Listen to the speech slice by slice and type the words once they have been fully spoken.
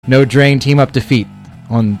No Drain team-up defeat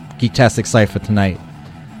on Geektastic Cypher tonight.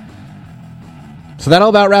 So that'll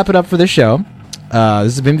about wrap it up for this show.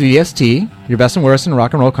 This has been VST, your best and worst in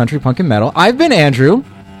rock and roll, country, punk, and metal. I've been Andrew,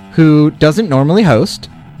 who doesn't normally host,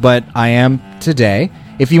 but I am today.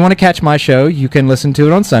 If you want to catch my show, you can listen to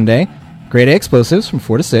it on Sunday. Grade A Explosives from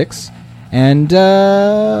 4 to 6. And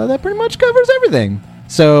that pretty much covers everything.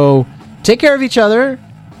 So take care of each other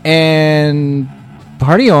and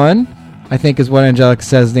party on, I think is what Angelica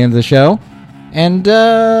says at the end of the show. And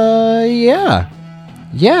yeah,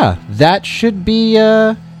 that should be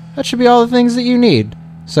all the things that you need.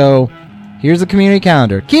 So here's the community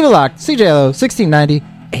calendar. Keep it locked. CJLO 1690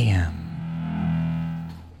 AM.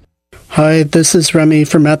 Hi, this is Remy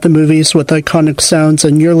from At the Movies with Iconic Sounds,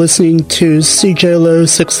 and you're listening to CJLO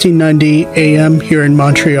 1690 AM here in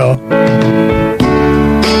Montreal.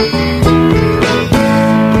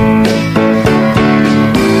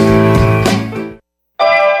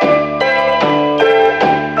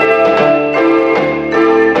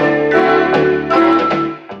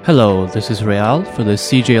 Hello, this is Real for the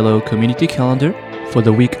CJLO Community Calendar for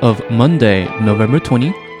the week of Monday, November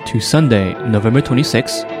 20 to Sunday, November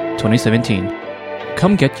 26, 2017.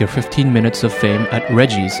 Come get your 15 minutes of fame at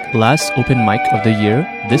Reggie's last open mic of the year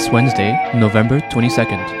this Wednesday, November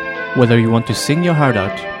 22nd. Whether you want to sing your heart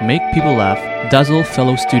out, make people laugh, dazzle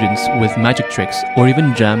fellow students with magic tricks, or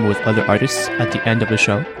even jam with other artists at the end of the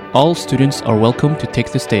show, all students are welcome to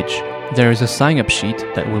take the stage. There is a sign-up sheet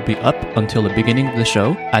that will be up until the beginning of the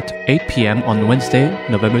show at 8 p.m. on Wednesday,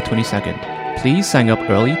 November 22nd. Please sign up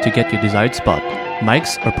early to get your desired spot.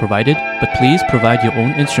 Mics are provided, but please provide your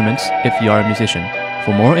own instruments if you are a musician.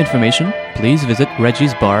 For more information, please visit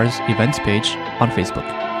Reggie's Bar's events page on Facebook.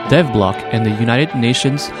 DevBlock and the United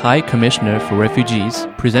Nations High Commissioner for Refugees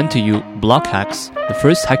present to you Block Hacks, the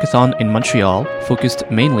first hackathon in Montreal focused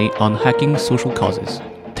mainly on hacking social causes.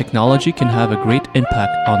 Technology can have a great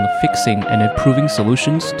impact on fixing and improving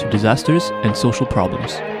solutions to disasters and social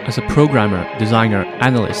problems. As a programmer, designer,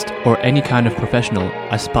 analyst, or any kind of professional,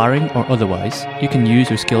 aspiring or otherwise, you can use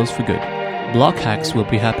your skills for good. Block Hacks will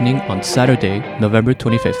be happening on Saturday, November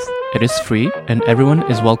 25th. It is free and everyone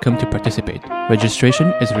is welcome to participate.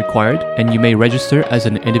 Registration is required and you may register as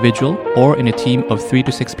an individual or in a team of 3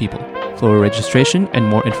 to 6 people. For registration and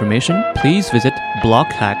more information, please visit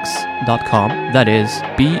blockhacks.com. That is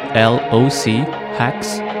BLOC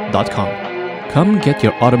hacks.com. Come get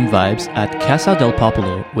your autumn vibes at Casa del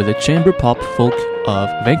Popolo with the chamber pop folk of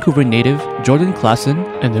Vancouver native Jordan Klassen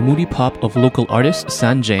and the moody pop of local artist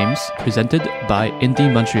San James, presented by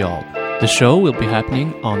Indie Montreal. The show will be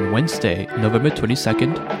happening on Wednesday, November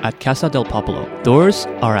 22nd at Casa del Popolo. Doors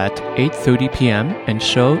are at 8:30 p.m. and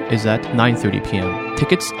show is at 9:30 p.m.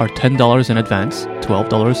 Tickets are $10 in advance,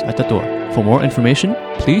 $12 at the door. For more information,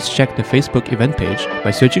 please check the Facebook event page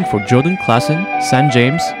by searching for Jordan Klassen, San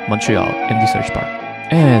James, Montreal in the search bar.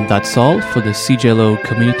 And that's all for the CJLO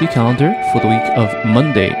Community Calendar for the week of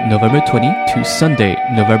Monday, November 20 to Sunday,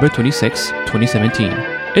 November 26, 2017.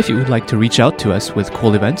 If you would like to reach out to us with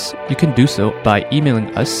cool events, you can do so by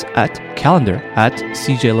emailing us at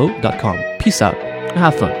calendar@cjlo.com. Peace out and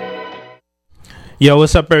have fun. Yo,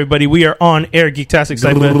 what's up, everybody? We are on air, Geektastic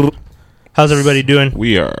Cypher. How's everybody doing?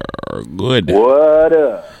 We are good. What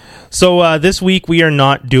up? So this week we are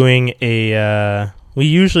not doing a... we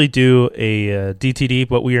usually do a DTD,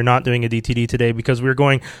 but we are not doing a DTD today because we're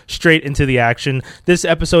going straight into the action. This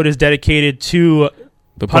episode is dedicated to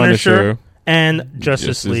The Punisher and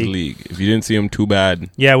Justice League. If you didn't see him, too bad.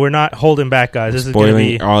 Yeah, we're not holding back, guys. This is going to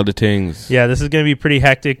be all the things. Yeah, this is going to be pretty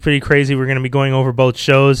hectic, pretty crazy. We're going to be going over both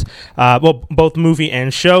shows, both movie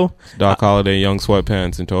and show. Doc Holliday, Young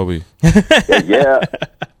Sweatpants, and Toby. Yeah.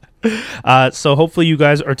 So hopefully you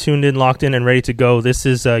guys are tuned in, locked in, and ready to go. This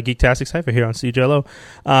is Geektastic Cypher here on CJLO.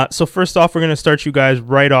 So first off, we're going to start you guys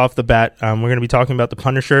right off the bat. We're going to be talking about The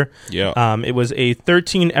Punisher. Yeah. It was a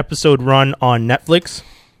 13-episode run on Netflix.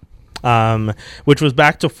 Which was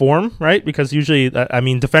back to form, right? Because usually,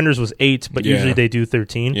 Defenders was 8, but usually they do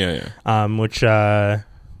 13. Yeah. Which,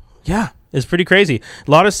 is pretty crazy.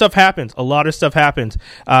 A lot of stuff happened.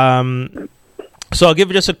 So I'll give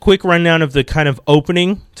just a quick rundown of the kind of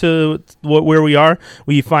opening to where we are.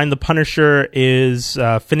 We find the Punisher is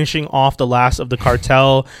finishing off the last of the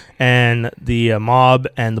cartel and the mob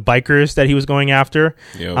and the bikers that he was going after.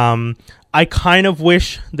 Yep. I kind of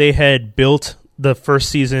wish they had built the first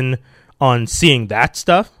season on seeing that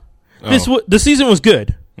stuff. The season was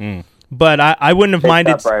good, but I wouldn't have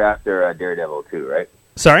minded. Picked up right after Daredevil 2, right?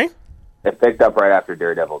 Sorry? It picked up right after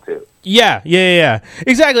Daredevil 2. Yeah.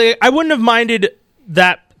 Exactly. I wouldn't have minded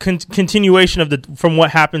that continuation of from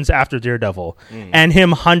what happens after Daredevil and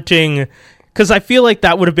him hunting because I feel like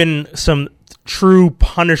that would have been some true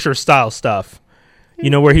Punisher style stuff. You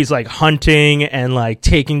know, where he's like hunting and like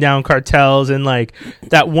taking down cartels, and like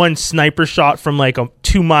that one sniper shot from like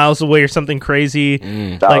 2 miles away or something crazy.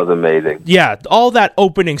 That was amazing. Yeah, all that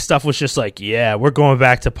opening stuff was just like, yeah, we're going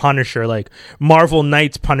back to Punisher, like Marvel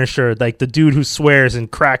Knights Punisher, like the dude who swears and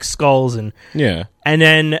cracks skulls, and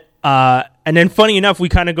then funny enough, we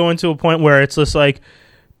kind of go into a point where it's just like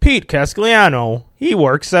Pete Castellano, he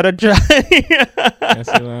works at a job.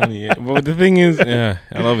 But the thing is, I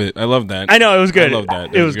love it. I love that. I know, it was good. I love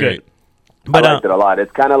that. It was great. good. But I liked it a lot.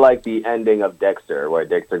 It's kind of like the ending of Dexter, where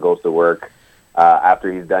Dexter goes to work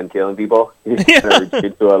after he's done killing people. He's going to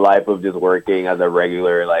retreat to a life of just working as a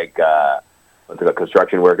regular, like,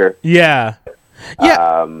 construction worker. Yeah.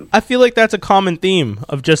 Yeah, I feel like that's a common theme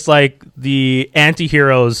of just like the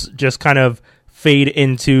anti-heroes just kind of fade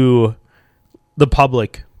into the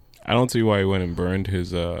public. I don't see why he went and burned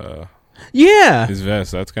his his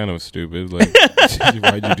vest. That's kind of stupid. Like,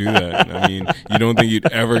 why'd you do that? I mean, you don't think you're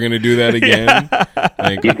ever gonna do that again?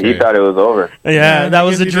 Like, He thought it was over. Yeah, that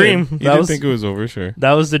was the dream. He did think it was over, sure.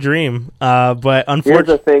 That was the dream. But Here's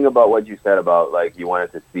unfortunately, the thing about what you said about, like, you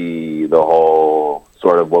wanted to see the whole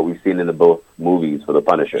sort of what we've seen in the both movies for the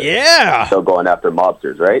Punisher. Yeah. Still going after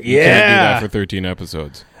mobsters, right? You can't do that for 13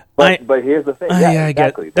 episodes. But here's the thing. Yeah,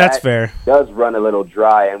 exactly. I get that's fair. Does run a little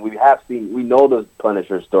dry, and we know the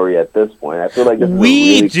Punisher story at this point. I feel like this is a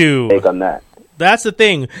really do take on that. That's the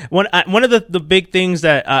thing. One of the big things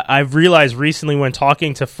that I've realized recently when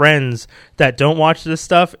talking to friends that don't watch this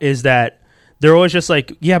stuff is that they're always just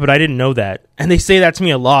like, yeah, but I didn't know that. And they say that to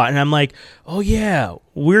me a lot. And I'm like, oh, yeah,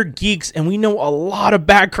 we're geeks and we know a lot of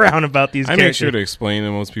background about these characters. I make sure to explain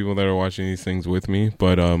to most people that are watching these things with me.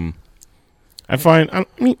 But I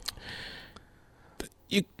mean,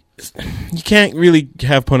 you can't really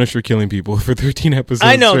have Punisher killing people for 13 episodes.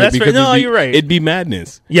 I know, that's right. No, you're right. It'd be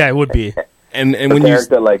madness. Yeah, it would be. And a when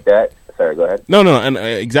character like that. Sorry, go ahead. No, and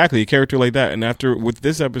exactly, a character like that. And after with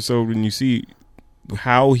this episode, when you see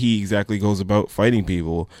how he exactly goes about fighting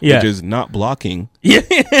people, which is not blocking. Yeah.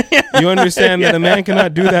 You understand that a man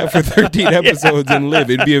cannot do that for 13 episodes and live.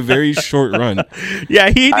 It'd be a very short run.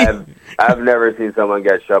 Yeah, I've never seen someone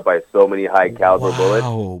get shot by so many high caliber bullets.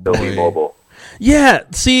 Still be mobile. Yeah,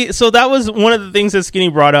 see, so that was one of the things that Skinny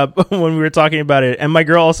brought up when we were talking about it, and my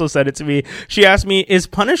girl also said it to me. She asked me, is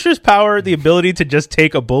Punisher's power the ability to just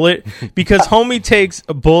take a bullet? Because homie takes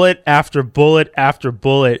a bullet after bullet after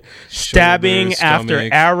bullet, stabbing after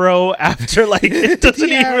arrow after, like, it doesn't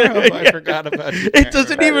even... I forgot about it. It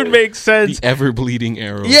doesn't even make sense. The ever-bleeding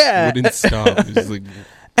arrow wouldn't stop. It's like...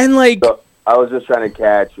 And, like... So, I was just trying to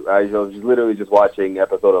catch. I was literally just watching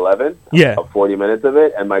episode 11. Yeah, 40 minutes of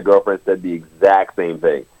it, and my girlfriend said the exact same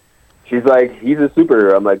thing. She's like, "He's a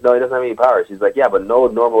superhero." I'm like, "No, he doesn't have any power." She's like, "Yeah, but no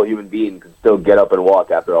normal human being can still get up and walk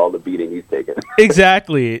after all the beating he's taken."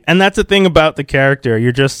 Exactly, and that's the thing about the character.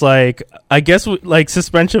 You're just like, I guess, like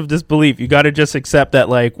suspension of disbelief. You got to just accept that,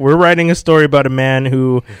 like, we're writing a story about a man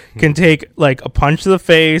who can take like a punch to the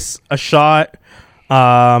face, a shot.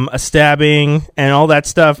 A stabbing and all that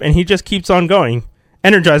stuff, and he just keeps on going,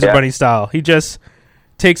 Energizer Bunny style. He just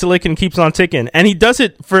takes a lick and keeps on ticking, and he does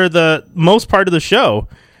it for the most part of the show.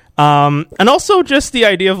 And also just the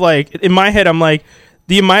idea of, like, in my head, I'm like,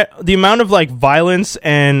 the amount of like violence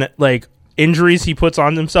and like injuries he puts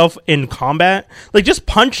on himself in combat, like just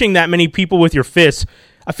punching that many people with your fists.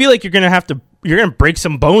 I feel like you're gonna break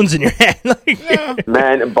some bones in your hand. Like,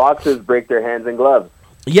 Man, boxers break their hands in gloves.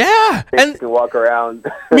 Yeah, and can walk around.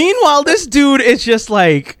 Meanwhile, this dude is just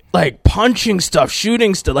like punching stuff,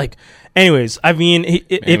 shooting stuff. Like, anyways, I mean,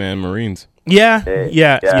 Marines. Yeah.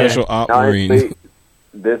 Special op Marines.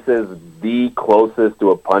 This is the closest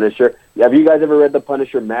to a Punisher. Have you guys ever read the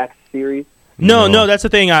Punisher Max series? No, that's the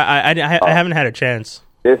thing. I haven't had a chance.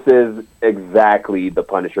 This is exactly the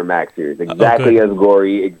Punisher Max series. Exactly as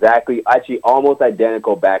gory. Exactly, actually, almost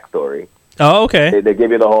identical backstory. Oh, okay. They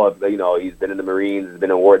give you the whole, he's been in the Marines, he's been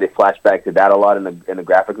in war. They flash back to that a lot in the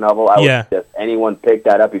graphic novel. I would suggest anyone pick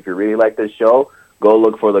that up if you really like this show. Go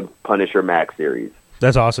look for the Punisher Max series.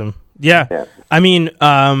 That's awesome. Yeah. I mean,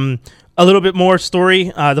 a little bit more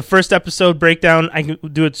story. The first episode breakdown, I can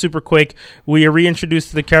do it super quick. We are reintroduced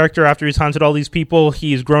to the character after he's hunted all these people.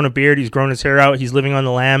 He's grown a beard. He's grown his hair out. He's living on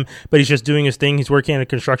the lam, but he's just doing his thing. He's working at a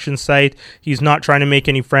construction site. He's not trying to make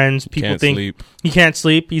any friends. People think he can't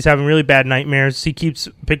sleep. He's having really bad nightmares. He keeps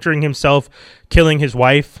picturing himself killing his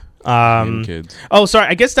wife. Kids. Oh, sorry.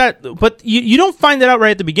 I guess that, but you don't find that out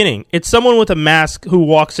right at the beginning. It's someone with a mask who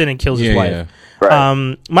walks in and kills his wife.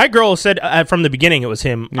 Right. My girl said from the beginning it was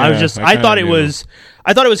him. Yeah, I thought it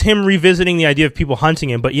was him revisiting the idea of people hunting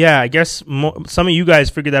him. But yeah, I guess some of you guys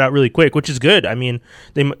figured that out really quick, which is good. I mean,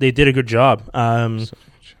 they did a good job.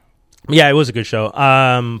 Yeah, it was a good show.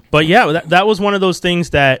 But yeah, that was one of those things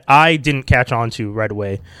that I didn't catch on to right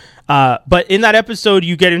away. But in that episode,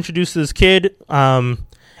 you get introduced to this kid. And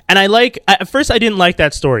at first I didn't like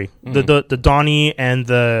that story, the Donnie and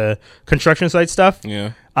the construction site stuff.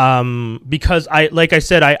 Yeah. Because I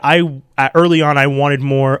early on I wanted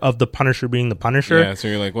more of the Punisher being the Punisher. Yeah. So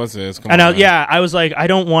you're like, what's this? Come and on, I was like, I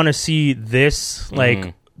don't want to see this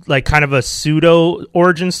like kind of a pseudo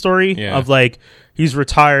origin story of like he's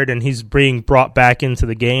retired and he's being brought back into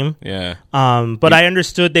the game. Yeah. But I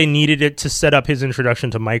understood they needed it to set up his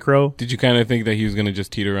introduction to Micro. Did you kind of think that he was going to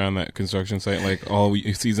just teeter around that construction site like all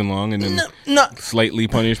season long and then slightly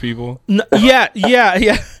punish people? Yeah.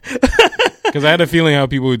 Because I had a feeling how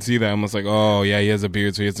people would see that. I'm just like, oh, yeah, he has a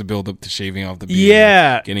beard, so he has to build up to shaving off the beard.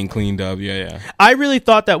 Yeah. Getting cleaned up. Yeah. I really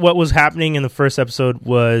thought that what was happening in the first episode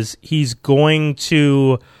was he's going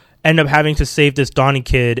to end up having to save this Donnie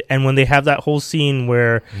kid, and when they have that whole scene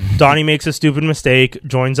where Donnie makes a stupid mistake,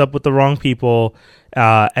 joins up with the wrong people,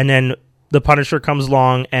 and then the Punisher comes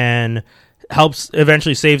along and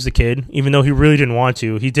eventually saves the kid, even though he really didn't want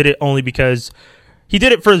to. He did it only because he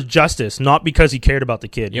did it for justice, not because he cared about the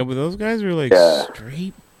kid. Yeah, but those guys were like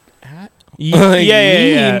straight at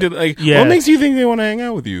yeah. What makes you think they want to hang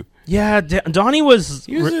out with you? Yeah, Donnie was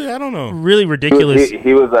I don't know, really ridiculous.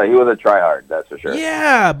 He was a tryhard, that's for sure.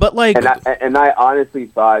 Yeah, but like, and I honestly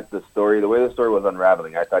thought the way the story was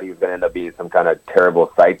unraveling, I thought he was going to end up being some kind of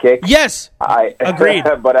terrible sidekick. Yes, I agreed.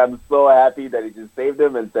 But I'm so happy that he just saved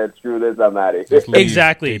him and said, "Screw this, I'm out of here."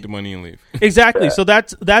 Exactly, take the money and leave. Exactly. Yeah. So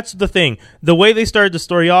that's the thing. The way they started the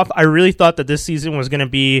story off, I really thought that this season was going to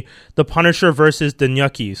be the Punisher versus the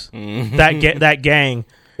Nyukis, that gang.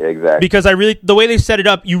 Exactly. Because the way they set it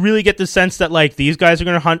up, you really get the sense that like these guys are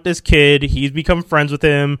going to hunt this kid. He's become friends with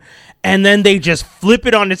him, and then they just flip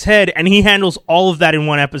it on its head, and he handles all of that in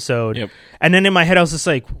one episode. Yep. And then in my head, I was just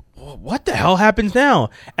like, "What the hell happens now?"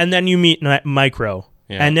 And then you meet Micro,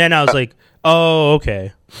 and then I was like, "Oh,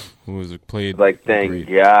 okay." Who was played? Like, thank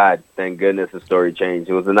goodness the story changed.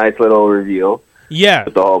 It was a nice little reveal. Yeah,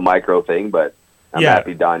 with the whole Micro thing, but. I'm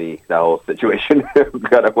happy Donnie, that whole situation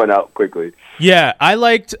kind of went out quickly. Yeah, I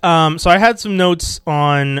liked, so I had some notes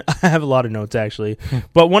on, I have a lot of notes actually,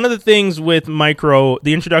 but one of the things with Micro,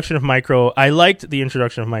 the introduction of Micro, I liked the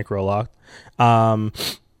introduction of Micro a lot.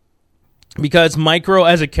 Because Micro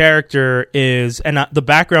as a character is, and the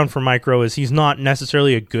background for Micro is he's not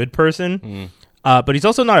necessarily a good person, but he's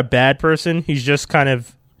also not a bad person. He's just kind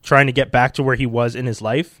of trying to get back to where he was in his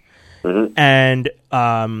life. Mm-hmm. And,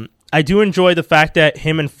 I do enjoy the fact that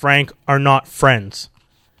him and Frank are not friends.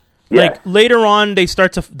 Yeah. Like, later on, they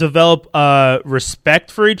start to develop respect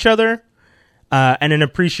for each other and an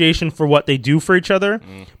appreciation for what they do for each other.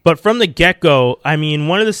 But from the get-go, I mean,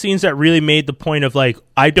 one of the scenes that really made the point of, like,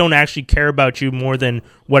 I don't actually care about you more than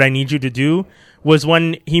what I need you to do was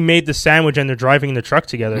when he made the sandwich and they're driving in the truck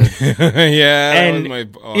together. That was my...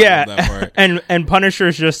 that part. And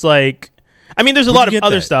Punisher's just like... I mean, there's a lot of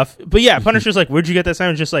other stuff, but yeah, Punisher's like, "Where'd you get that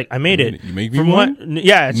sandwich?" Just like, I made it. You make me from one? what?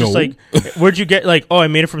 Yeah, it's just like, where'd you get? Like, oh, I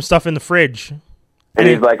made it from stuff in the fridge. And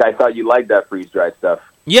he's like, I thought you liked that freeze dried stuff.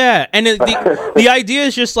 Yeah, and the idea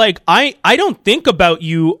is just like, I don't think about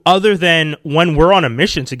you other than when we're on a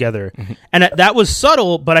mission together, and that was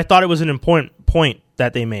subtle, but I thought it was an important point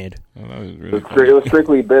that they made. Oh, that was really it was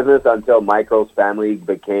strictly business until Micro's family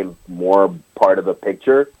became more part of the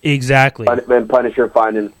picture. Exactly. Then Punisher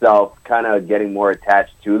found himself kind of getting more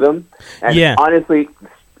attached to them. And honestly,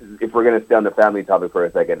 if we're going to stay on the family topic for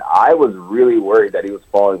a second, I was really worried that he was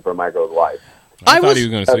falling for Micro's wife. I thought he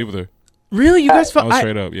was going to sleep with her. Really? You guys felt...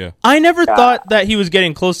 straight up, yeah. I never thought that he was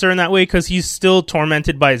getting closer in that way because he's still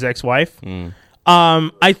tormented by his ex-wife.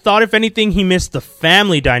 I thought, if anything, he missed the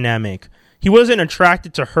family dynamic. He wasn't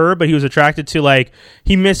attracted to her, but he was attracted to, like,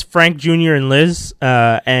 he missed Frank Jr. and Liz.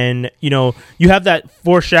 And, you know, you have that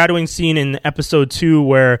foreshadowing scene in episode 2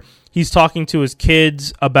 where he's talking to his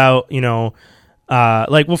kids about, you know,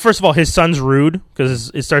 like, well, first of all, his son's rude because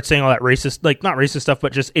it starts saying all that racist, like, not racist stuff,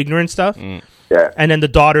 but just ignorant stuff. Yeah. And then the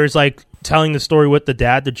daughter's, like, telling the story with the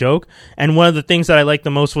dad, the joke. And one of the things that I liked the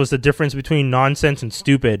most was the difference between nonsense and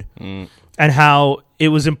stupid. And how it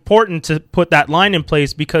was important to put that line in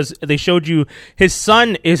place because they showed you his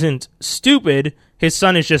son isn't stupid. His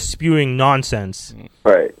son is just spewing nonsense.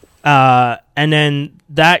 Right. And then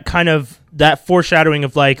that kind of, that foreshadowing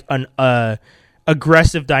of like an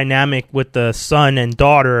aggressive dynamic with the son and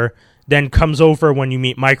daughter then comes over when you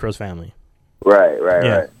meet Micro's family.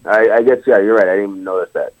 Right. I guess, yeah, you're right. I didn't even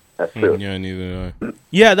notice that. That's true. Yeah, neither do I.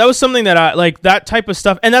 Yeah, that was something that I like, that type of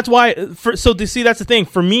stuff. And that's why, so to see, that's the thing.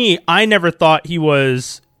 For me, I never thought he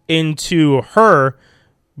was into her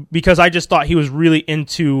because I just thought he was really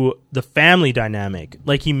into the family dynamic.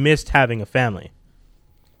 Like, he missed having a family.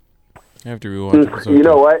 I have to rewatch episode. You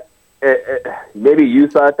know what? Maybe you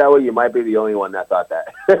thought that way. You might be the only one that thought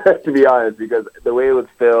that, to be honest, because the way it was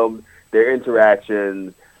filmed, their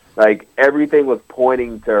interactions, like, everything was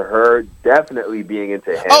pointing to her definitely being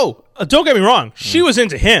into him. Oh, don't get me wrong. She was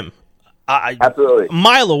into him. Absolutely. A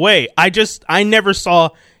mile away. I never saw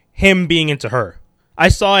him being into her. I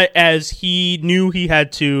saw it as he knew he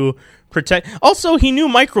had to protect. Also, he knew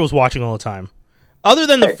Micro was watching all the time. Other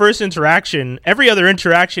than the first interaction, every other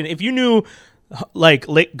interaction, if you knew, like,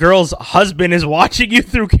 girl's husband is watching you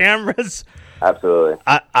through cameras. Absolutely.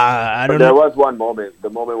 I don't know. There was one moment,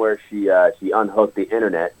 the moment where she unhooked the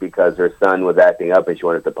internet because her son was acting up and she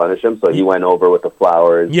wanted to punish him. So he went over with the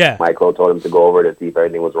flowers. Yeah. Michael told him to go over to see if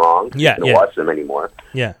everything was wrong. Yeah. He didn't watch them anymore.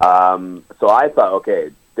 Yeah. So I thought,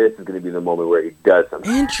 okay, this is going to be the moment where he does something.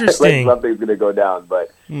 Interesting. Like something's going to go down.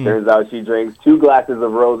 But turns out she drinks 2 glasses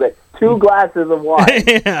of rosé, 2 glasses of wine,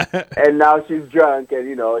 and now she's drunk, and,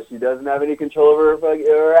 you know, she doesn't have any control over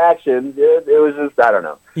her actions. It was just, I don't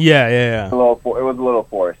know. Yeah. It was a little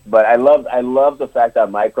forced. But I love the fact that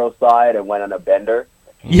Micro saw it and went on a bender.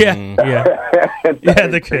 Yeah.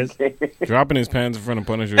 The kiss. Dropping his pants in front of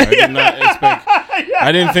Punisher. I did not expect.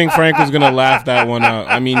 I didn't think Frank was gonna laugh that one out.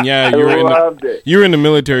 I mean, yeah, you're in the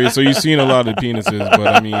military, so you've seen a lot of penises. But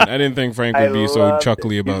I mean, I didn't think Frank would be so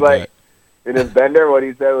chuckly about that. In his bender, what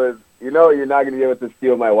he said was, "You know, you're not gonna be able to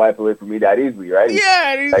steal my wife away from me that easily, right?"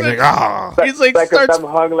 Yeah, and he's like, ah. He's like, I'm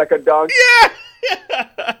hung like a dog. Yeah.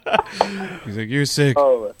 He's like, you're sick.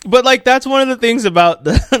 Oh. But, like, that's one of the things about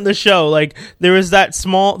the show. Like, there was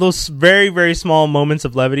those very, very small moments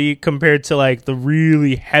of levity compared to, like, the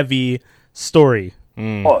really heavy story.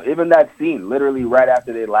 Oh, even that scene, literally right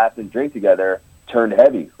after they laughed and drank together, turned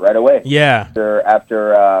heavy right away. Yeah.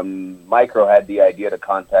 After Micro had the idea to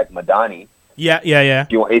contact Madani. Yeah.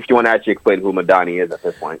 If you want to actually explain who Madani is at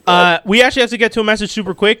this point. We actually have to get to a message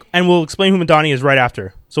super quick, and we'll explain who Madani is right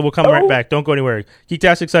after. So we'll come right back. Don't go anywhere.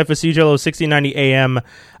 Geektastic Site for CJLO 1690 AM.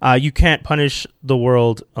 You can't punish the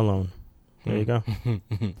world alone. There you go.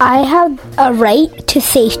 I have a right to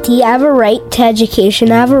safety. I have a right to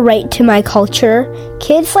education. I have a right to my culture.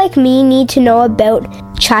 Kids like me need to know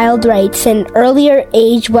about child rights and earlier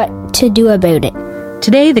age what to do about it.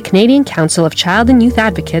 Today, the Canadian Council of Child and Youth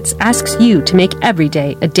Advocates asks you to make every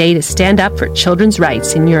day a day to stand up for children's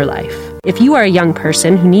rights in your life. If you are a young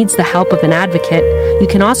person who needs the help of an advocate, you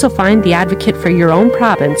can also find the advocate for your own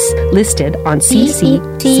province listed on cccya.ca.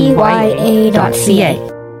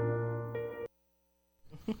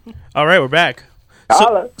 All right, we're back.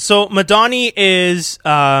 So Madani is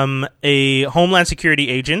a Homeland Security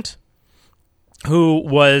agent who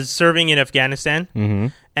was serving in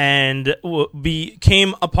Afghanistan and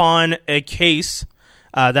came upon a case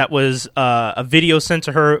that was a video sent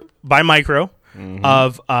to her by Micro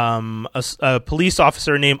of a police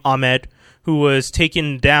officer named Ahmed who was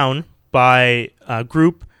taken down by a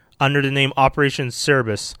group under the name Operation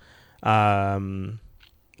Cerberus.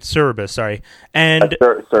 Cerberus, sorry. And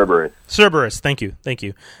Cerberus, thank you.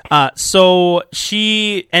 So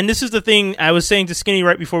she, and this is the thing I was saying to Skinny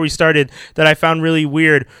right before we started that I found really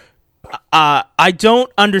weird. I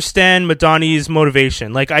don't understand Madani's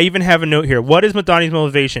motivation. Like, I even have a note here. What is Madani's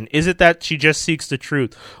motivation? Is it that she just seeks the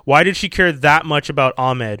truth? Why did she care that much about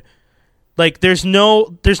Ahmed? Like, they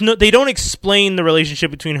don't explain the relationship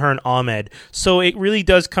between her and Ahmed. So it really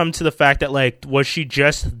does come to the fact that, like, was she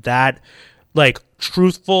just that, like,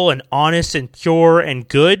 truthful and honest and pure and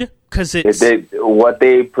good? Because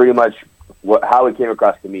how it came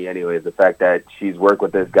across to me anyway is the fact that she's worked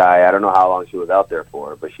with this guy. I don't know how long she was out there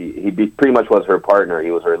for, but he pretty much was her partner. He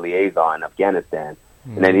was her liaison in Afghanistan.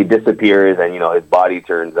 And then he disappears, and, you know, his body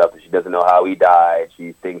turns up, and she doesn't know how he died.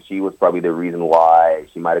 She thinks she was probably the reason why.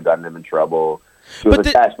 She might have gotten him in trouble. She was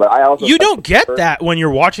attached, but I also... You don't get that when you're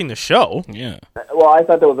watching the show. Yeah. Well, I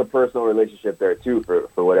thought there was a personal relationship there, too,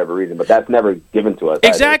 for whatever reason, but that's never given to us.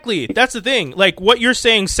 Exactly. That's the thing. Like, what you're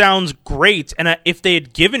saying sounds great, and if they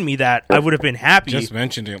had given me that, I would have been happy. Just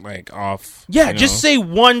mentioned it, like, off. Yeah, just say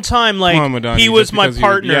one time, like, Madani, he was my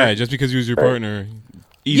partner. Yeah, just because he was your partner.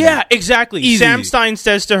 Easy. Yeah, exactly. Easy. Sam Stein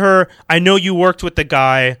says to her, I know you worked with the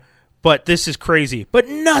guy, but this is crazy. But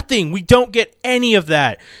nothing. We don't get any of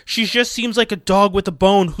that. She just seems like a dog with a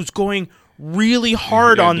bone who's going really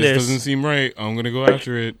hard on this. Doesn't seem right. I'm going to go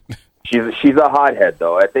after it. She's a hothead,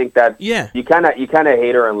 though. I think that you kind of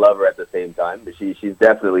hate her and love her at the same time. But she's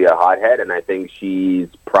definitely a hothead, and I think she's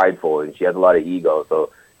prideful and she has a lot of ego.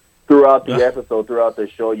 So throughout the episode, throughout the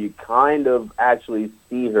show, you kind of actually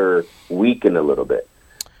see her weaken a little bit.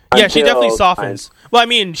 Yeah, she definitely softens. Well, I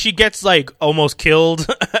mean, she gets like almost killed,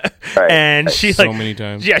 and she so like many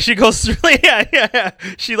times. Yeah, she goes through. Yeah.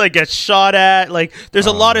 She like gets shot at. Like, there's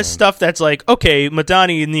a lot of stuff that's like, okay,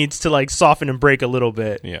 Madani needs to like soften and break a little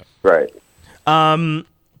bit. Yeah, right.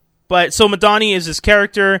 But so Madani is this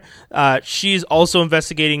character. She's also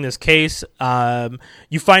investigating this case.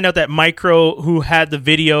 You find out that Micro, who had the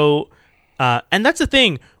video, and that's the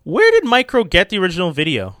thing. Where did Micro get the original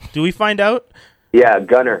video? Do we find out? Yeah,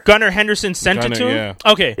 Gunnar Henderson sent it to him? Yeah.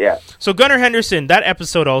 Okay. Yeah. So Gunnar Henderson, that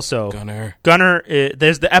episode also. Gunnar,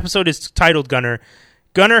 there's the episode is titled Gunnar.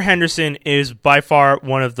 Gunnar Henderson is by far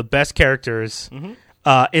one of the best characters in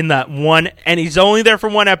that one, and he's only there for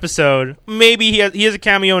one episode. Maybe he has a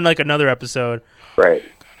cameo in like another episode. Right.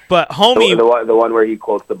 But Homie... The one where he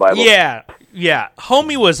quotes the Bible? Yeah.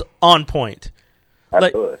 Homie was on point.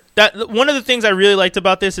 Absolutely. Like that, one of the things I really liked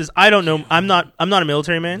about this is I don't know. I'm not a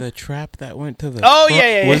military man. The trap that went to the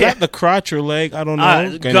was that the crotch or leg? I don't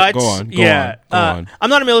know. Guts. Go on. I'm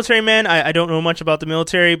not a military man. I don't know much about the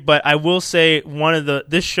military, but I will say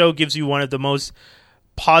this show gives you one of the most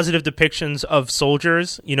positive depictions of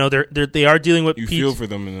soldiers. You know, they are dealing with you feel for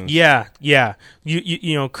them. In this. Yeah.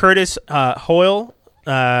 You know Curtis Hoyle.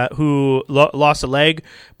 Who lost a leg,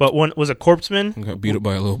 but one was a corpseman. Got beat up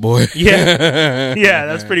by a little boy. Yeah,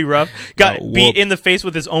 that's pretty rough. Got beat in the face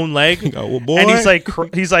with his own leg,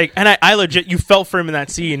 and he's like, and I legit, you felt for him in that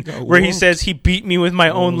scene where he says he beat me with my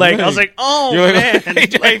own leg. I was like, oh man,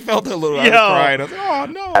 I felt a little. I cried. I was like, oh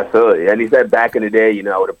no. Absolutely, and he said back in the day,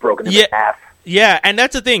 I would have broken him in half. Yeah, and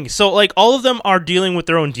that's the thing. So like, all of them are dealing with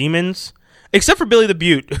their own demons. Except for Billy the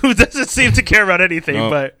Butte, who doesn't seem to care about anything,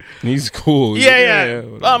 but he's cool. Yeah.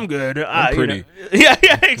 I'm good. I'm pretty. Yeah,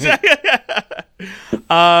 exactly.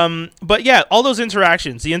 But yeah, all those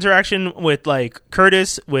interactions. The interaction with like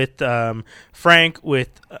Curtis, with Frank, with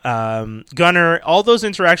Gunnar. All those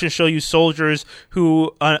interactions show you soldiers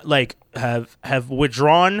who have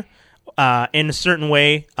withdrawn in a certain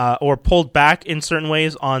way, or pulled back in certain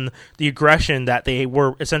ways on the aggression that they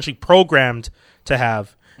were essentially programmed to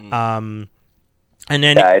have. And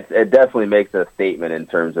then it definitely makes a statement in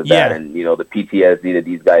terms of that, and the PTSD that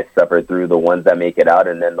these guys suffer through, the ones that make it out,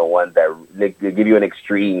 and then the ones that they give you an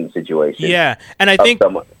extreme situation. Yeah, and I think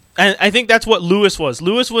that's what Lewis was.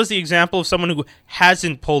 Lewis was the example of someone who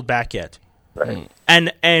hasn't pulled back yet. Right.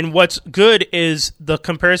 And what's good is the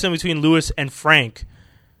comparison between Lewis and Frank,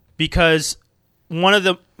 because one of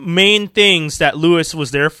the main things that Lewis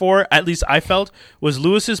was there for, at least I felt, was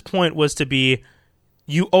Lewis's point was to be,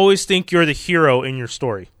 you always think you're the hero in your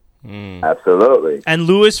story. Absolutely. And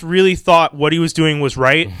Lewis really thought what he was doing was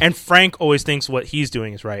right, and Frank always thinks what he's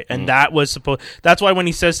doing is right. And that's why when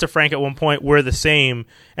he says to Frank at one point, we're the same,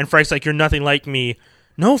 and Frank's like, you're nothing like me.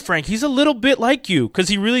 No, Frank, he's a little bit like you, because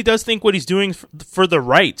he really does think what he's doing for the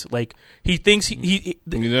right. Like, he thinks he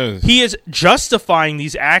does. He is justifying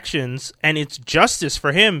these actions, and it's justice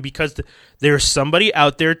for him because there's somebody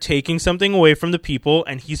out there taking something away from the people,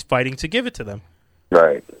 and he's fighting to give it to them.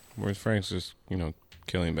 Right. Whereas Frank's just,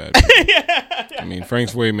 killing bad people. Yeah. I mean,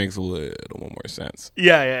 Frank's way makes a little more sense.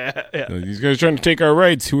 Yeah. These guys are trying to take our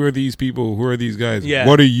rights. Who are these people? Who are these guys? Yeah.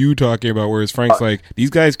 What are you talking about? Whereas Frank's like, these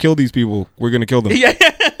guys kill these people. We're going to kill them. Yeah.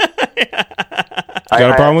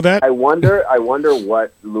 Got a problem with that? I wonder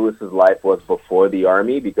what Lewis's life was before the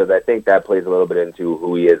army, because I think that plays a little bit into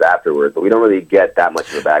who he is afterwards, but we don't really get that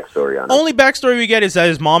much of a backstory on him. Only backstory we get is that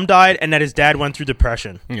his mom died and that his dad went through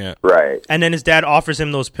depression. Yeah. Right. And then his dad offers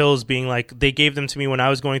him those pills, being like, they gave them to me when I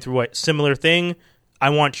was going through a similar thing. I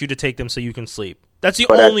want you to take them so you can sleep. That's the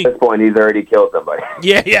only... At this point, he's already killed somebody.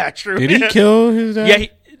 Yeah, true. Did he kill his dad? Yeah,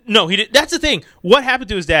 no, he did. That's the thing. What happened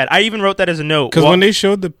to his dad? I even wrote that as a note. Because when they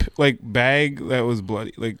showed the bag that was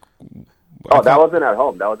bloody, that wasn't at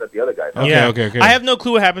home. That was at the other guy's house. Okay. I have no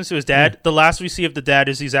clue what happens to his dad. The last we see of the dad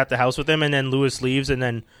is he's at the house with him, and then Lewis leaves, and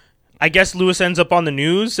then I guess Lewis ends up on the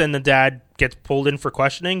news, and the dad gets pulled in for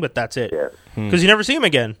questioning, but that's it. Because you never see him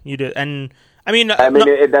again. You did, and I mean,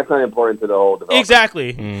 that's not important to the whole development.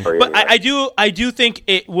 Exactly. But I do think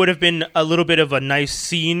it would have been a little bit of a nice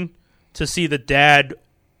scene to see the dad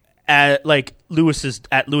at Lewis's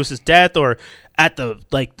death, or at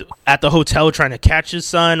the hotel trying to catch his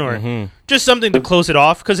son, or just something to close it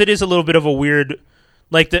off, because it is a little bit of a weird,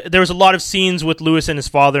 there was a lot of scenes with Lewis and his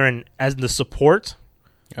father and as the support,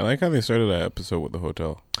 I like how they started that episode with the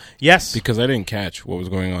hotel. Yes. Because I didn't catch what was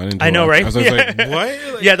going on. I know, right? I was like, what?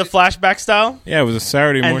 Like, yeah, the flashback style. Yeah, it was a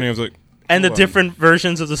Saturday morning. I was like... And the different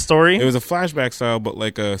versions of the story. It was a flashback style, but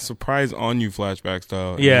like a surprise on you flashback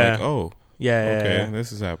style. And yeah. like, oh. Yeah. Okay,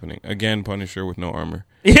 this is happening. Again, Punisher with no armor.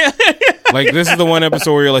 Yeah. Like, this is the one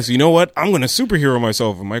episode where you're like, so you know what? I'm going to superhero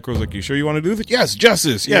myself. And Micro's like, you sure you want to do this? Yes,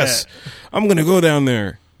 justice. Yes. Yeah. I'm going to go down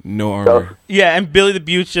there. No armor. Yeah, and Billy the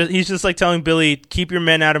Butte, he's just like telling Billy, keep your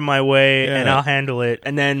men out of my way, and I'll handle it.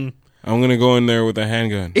 And then... I'm going to go in there with a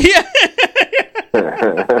handgun. Yeah.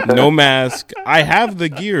 No mask. I have the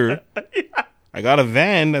gear. I got a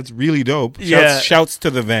van that's really dope. Shouts to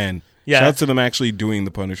the van. Yeah. Shouts to them actually doing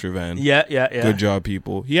the Punisher van. Yeah. Good job,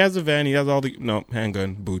 people. He has a van. He has all the... No,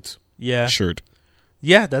 handgun, boots. Yeah. Shirt.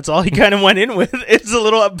 Yeah, that's all he kind of went in with. It's a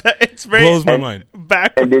little... It's very... Blows my mind.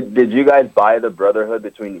 And did you guys buy the brotherhood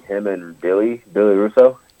between him and Billy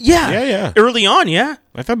Russo? Yeah. Early on, yeah.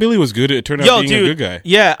 I thought Billy was good. It turned out being a good guy.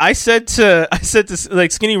 Yeah, I said to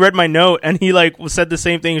like Skinny read my note and he like said the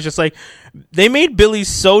same thing. It's just like they made Billy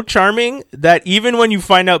so charming that even when you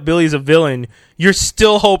find out Billy's a villain, you're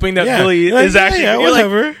still hoping that Billy is actually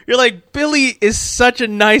you're like Billy is such a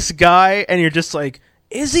nice guy, and you're just like,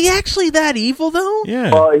 is he actually that evil though?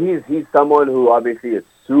 Yeah. Well, he's someone who obviously is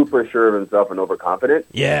super sure of himself and overconfident.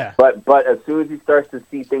 Yeah. But as soon as he starts to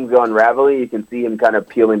see things go unraveling, you can see him kind of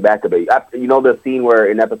peeling back a bit. You know the scene where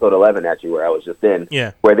in episode 11, actually, where I was just in,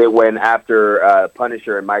 where they went after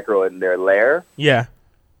Punisher and Micro in their lair. Yeah.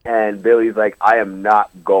 And Billy's like, I am not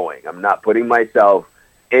going. I'm not putting myself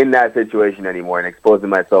in that situation anymore and exposing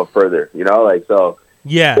myself further. You know, like so.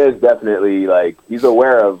 Yeah. There's definitely like he's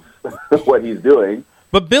aware of what he's doing.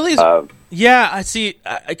 But Billy's, I see,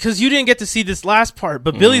 because you didn't get to see this last part,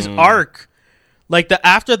 but Billy's arc, like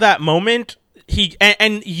after that moment,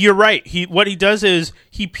 and you're right, what he does is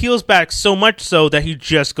he peels back so much so that he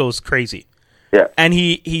just goes crazy. Yeah. And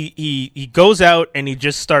he goes out and he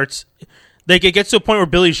just starts, like it gets to a point where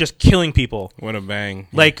Billy's just killing people. What a bang.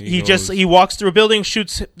 Like he walks through a building,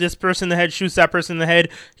 shoots this person in the head, shoots that person in the head.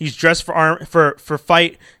 He's dressed for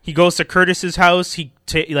fight. He goes to Curtis's house. He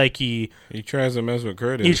tries to mess with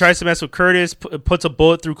Curtis. He tries to mess with Curtis, puts a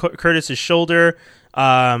bullet through Curtis's shoulder.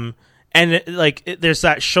 And there's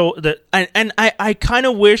that show that, and I kind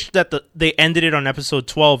of wish that they ended it on episode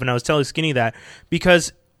 12. And I was telling Skinny that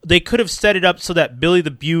because they could have set it up so that Billy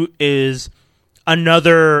the Butte is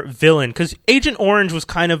another villain, because Agent Orange was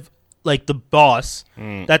kind of like the boss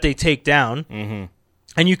that they take down,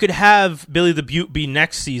 and you could have Billy the Butte be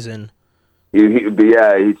next season. He's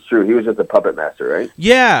true. He was just a puppet master, right?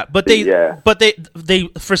 Yeah, but they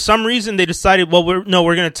for some reason they decided, well, we're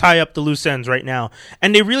going to tie up the loose ends right now,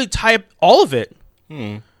 and they really tie up all of it.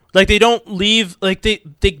 Like they don't leave, like they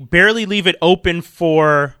barely leave it open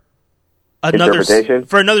for another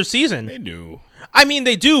season. They do. I mean,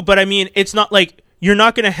 they do, but I mean, it's not like you're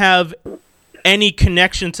not going to have any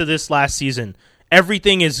connection to this last season.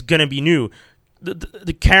 Everything is going to be new.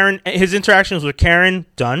 The Karen, his interactions with Karen,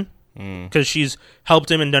 done, because she's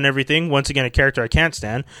helped him and done everything. Once again, a character I can't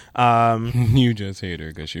stand. You just hate her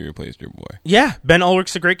because she replaced your boy. Yeah, Ben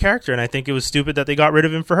Ulrich's a great character, and I think it was stupid that they got rid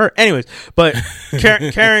of him for her. Anyways, but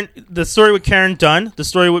Karen, the story with Karen, done. The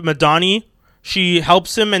story with Madani, she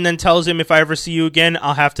helps him and then tells him, if I ever see you again,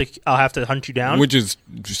 I'll have to hunt you down. Which is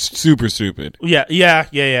just super stupid. Yeah.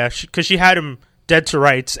 Because she had him dead to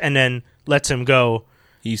rights and then lets him go.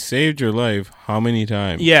 He saved your life how many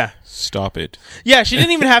times? Yeah. Stop it. Yeah, she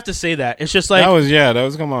didn't even have to say that. It's just like... That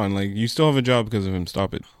was, come on. Like, you still have a job because of him.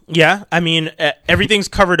 Stop it. Yeah, I mean, everything's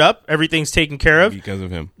covered up. Everything's taken care of. Because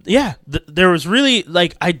of him. Yeah. There was really,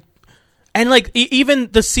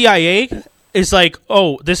 even the CIA... is like,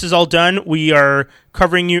 oh, this is all done. We are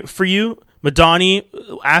covering you for you. Madani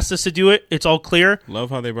asked us to do it. It's all clear. Love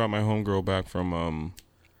how they brought my homegirl back from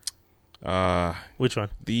which one?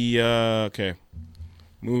 The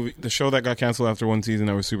movie, the show that got canceled after one season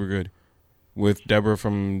that was super good, with Deborah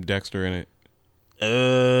from Dexter in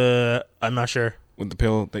it. I'm not sure. With the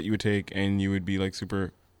pill that you would take and you would be like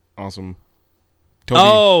super awesome. Toby.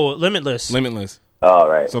 Oh, Limitless. Oh,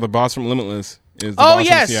 right. So the boss from Limitless is the boss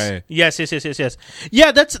from CIA. Yes.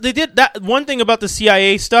 Yeah, they did that. One thing about the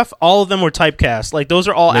CIA stuff, all of them were typecast. Like those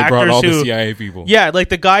are all actors brought all who the CIA people. Yeah, like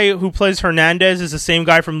the guy who plays Hernandez is the same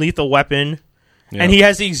guy from Lethal Weapon. Yeah. And he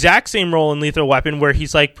has the exact same role in Lethal Weapon where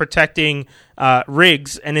he's like protecting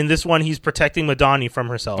Riggs, and in this one he's protecting Madani from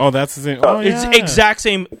herself. Oh, that's the same. Oh, it's yeah. exact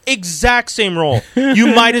same role. You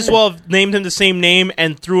might as well have named him the same name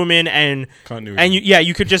and threw him in, and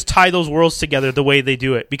you could just tie those worlds together the way they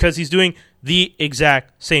do it, because he's doing the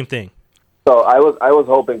exact same thing. So I was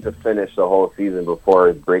hoping to finish the whole season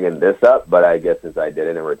before bringing this up, but I guess since I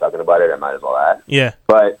didn't and we're talking about it, I might as well ask. Yeah.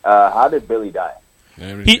 But how did Billy die?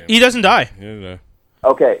 He doesn't die.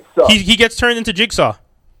 Okay, so he gets turned into Jigsaw.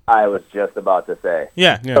 I was just about to say.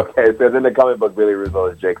 Yeah. Okay, so in the comic book, Billy Russo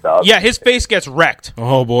is Jigsaw. Yeah, his face gets wrecked.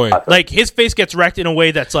 Oh boy! Like his face gets wrecked in a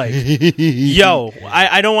way that's like, yo,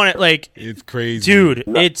 I don't want it. Like, it's crazy, dude.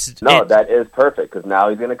 That is perfect because now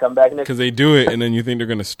he's gonna come back next. Because they do it, and then you think they're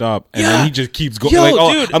gonna stop, and then he just keeps going.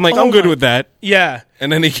 Dude, I'm good with that. Yeah.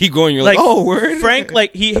 And then they keep going. You're like, oh, word. Frank,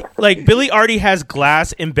 Billy already has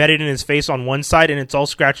glass embedded in his face on one side, and it's all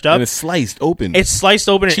scratched up, and it's sliced open. It's sliced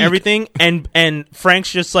open and everything, and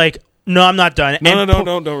Frank's just like, no, I'm not done. No,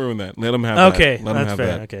 don't ruin that. Let him have that. Okay, let him have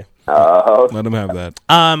fair. that. Okay, let him have that.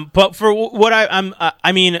 But for what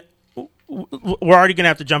I mean, we're already gonna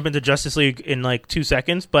have to jump into Justice League in like 2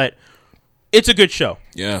 seconds, but it's a good show.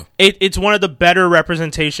 Yeah, it's one of the better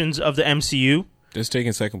representations of the MCU. It's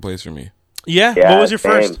taking second place for me. Yeah. What was your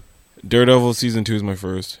first? Daredevil season 2 is my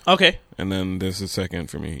first. Okay, and then this is second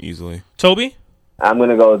for me easily. Toby, I'm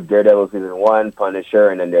gonna go with Daredevil season 1, Punisher,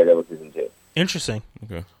 and then Daredevil season 2. Interesting.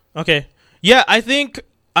 Okay. Yeah, I think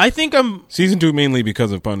I'm season 2 mainly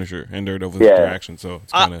because of Punisher and Daredevil's interaction. So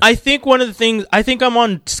it's kinda... I think one of the things I'm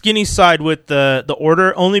on Skinny's side with the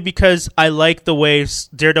order only because I like the way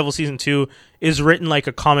Daredevil season 2 is written like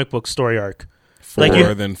a comic book story arc.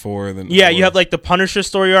 Then four. You have like the Punisher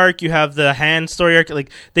story arc, you have the Hand story arc.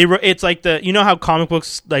 Like it's like you know how comic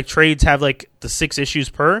books like trades have like the 6 issues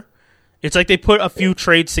per. It's like they put a few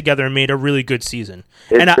trades together and made a really good season.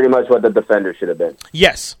 It's pretty much what the Defender should have been.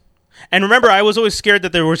 Yes. And remember, I was always scared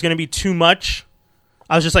that there was going to be too much.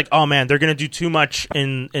 I was just like, oh man, they're going to do too much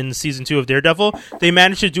in season 2 of Daredevil. They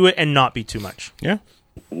managed to do it and not be too much. Yeah.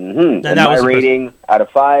 Mm-hmm. And my rating out of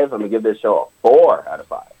 5, I'm going to give this show a 4 out of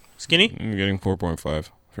 5. Skinny? I'm getting 4.5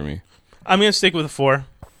 for me. I'm going to stick with a 4.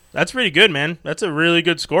 That's pretty good, man. That's a really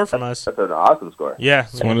good score from us. That's an awesome score. Yeah.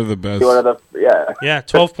 It's one of the best. Yeah,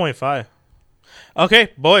 12.5.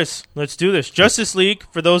 Okay, boys, let's do this. Justice League,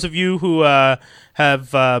 for those of you who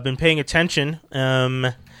have been paying attention,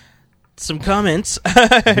 some comments.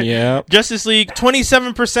 Yeah. Justice League,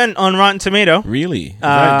 27% on Rotten Tomato. Really? Is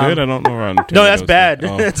that good? I don't know Rotten Tomatoes. No, that's bad.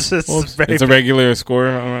 Oh. It's a regular score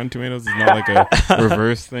on Rotten Tomatoes. It's not like a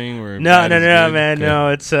reverse thing where no, man. Okay. No,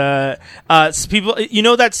 it's people. You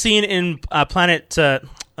know that scene in Planet.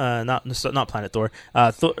 Not Planet Thor.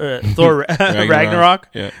 Thor Ragnarok,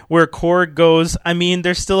 where Korg goes. I mean,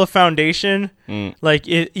 there's still a foundation. Like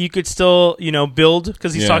you could still, build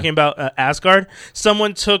because he's talking about Asgard.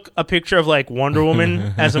 Someone took a picture of like Wonder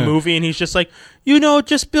Woman as a movie, and he's just like,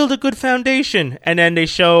 just build a good foundation. And then they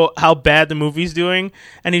show how bad the movie's doing,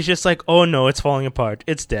 and he's just like, oh no, it's falling apart.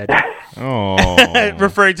 It's dead. Oh,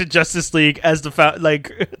 referring to Justice League as the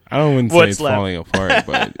I wouldn't say it's falling apart,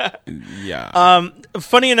 but yeah.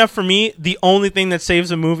 Funny enough for me, the only thing that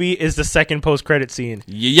saves a movie is the second post-credit scene.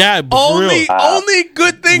 Yeah, only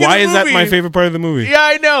good thing. Why in the is that my favorite part of the movie? Yeah,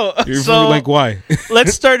 I know. So like, why?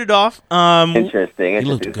 Let's start it off. Interesting.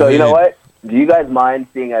 So you know what? Do you guys mind,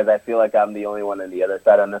 seeing as I feel like I'm the only one on the other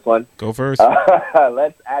side on this one? Go first.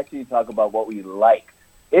 Let's actually talk about what we like,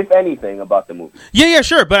 if anything, about the movie. Yeah,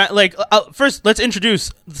 sure. But first, let's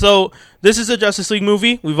introduce. So this is a Justice League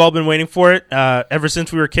movie. We've all been waiting for it ever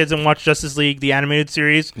since we were kids and watched Justice League, the animated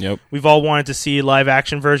series. Yep. We've all wanted to see a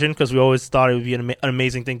live-action version because we always thought it would be an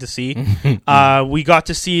amazing thing to see. We got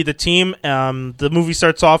to see the team. The movie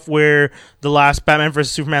starts off where the last Batman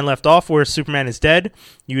vs. Superman left off, where Superman is dead.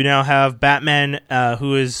 You now have Batman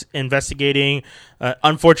who is investigating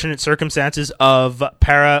unfortunate circumstances of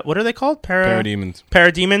what are they called? Parademons.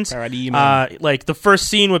 Like the first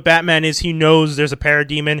scene with Batman is he knows there's a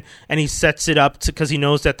parademon and he sets it up because he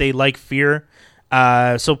knows that they like fear.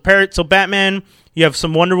 So Batman, you have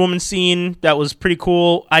some Wonder Woman scene that was pretty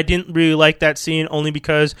cool. I didn't really like that scene only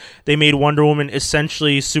because they made Wonder Woman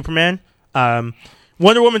essentially Superman.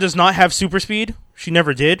 Wonder Woman does not have super speed. She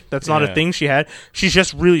never did. That's not a thing she had. She's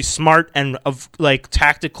just really smart and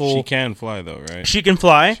tactical. She can fly though, right? She can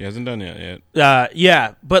fly. She hasn't done it yet.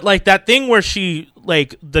 Yeah, but that thing where she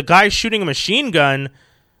the guy shooting a machine gun,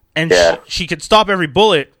 and she could stop every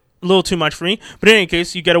bullet. A little too much for me. But in any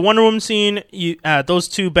case, you get a Wonder Woman scene. Those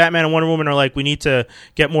two, Batman and Wonder Woman, are like, we need to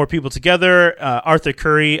get more people together. Arthur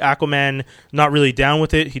Curry, Aquaman, not really down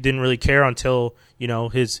with it. He didn't really care until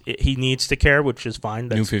he needs to care, which is fine.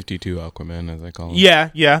 New 52 Aquaman, as I call him.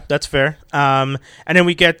 Yeah, that's fair. And then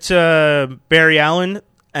we get Barry Allen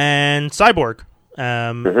and Cyborg.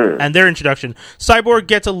 And their introduction. Cyborg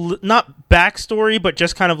gets not backstory, but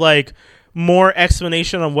just kind of like more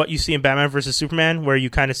explanation on what you see in Batman vs. Superman, where you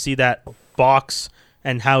kind of see that box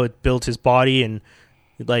and how it built his body, and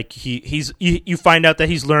like you find out that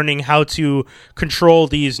he's learning how to control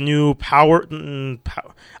these new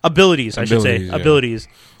abilities, abilities.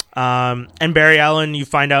 And Barry Allen, you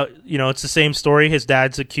find out, it's the same story. His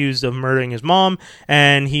dad's accused of murdering his mom,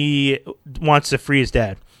 and he wants to free his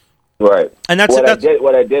dad. Right. And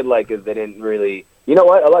what I did like is they didn't really. You know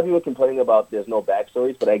what? A lot of people complaining about there's no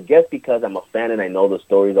backstories, but I guess because I'm a fan and I know the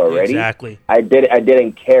stories already, exactly. I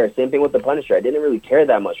didn't care. Same thing with the Punisher. I didn't really care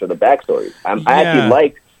that much for the backstories. I actually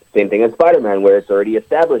liked same thing as Spider-Man, where it's already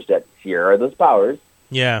established that here are those powers.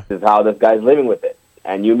 Yeah, this is how this guy's living with it,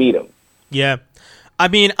 and you meet him. Yeah. I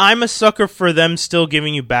mean, I'm a sucker for them still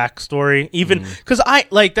giving you backstory, even because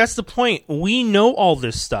that's the point. We know all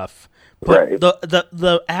this stuff, but right.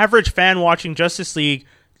 the average fan watching Justice League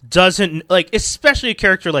doesn't, especially a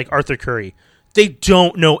character like Arthur Curry. They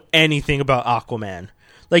don't know anything about Aquaman.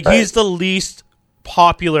 Right. He's the least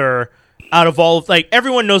popular out of all of,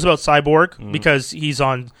 everyone knows about Cyborg because he's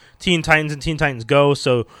on Teen Titans and Teen Titans Go,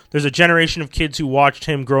 so there's a generation of kids who watched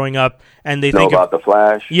him growing up, and they think about the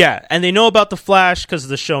Flash. Yeah, and they know about the Flash because of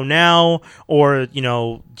the show now, or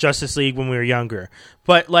Justice League when we were younger.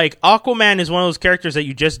 But Aquaman is one of those characters that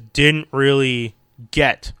you just didn't really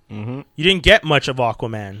get. You didn't get much of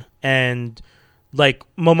Aquaman, and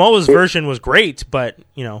Momoa's version was great, but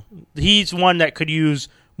he's one that could use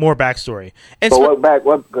more backstory. And so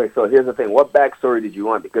here's the thing. What backstory did you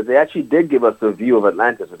want? Because they actually did give us a view of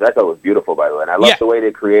Atlantis, which I thought was beautiful, by the way. And I love the way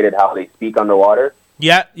they created how they speak underwater.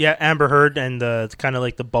 Yeah, Amber Heard and the kind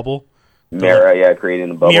of the bubble. Mira, creating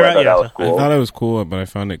the bubble. I thought that was cool. I thought it was cool, but I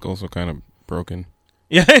found it also kind of broken.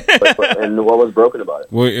 Yeah. And what was broken about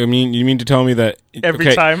it? Well, I mean, you mean to tell me that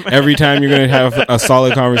every time you're going to have a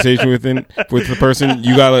solid conversation with the person,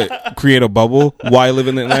 you got to create a bubble? Why live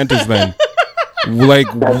in Atlantis then? At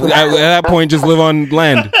that point, just live on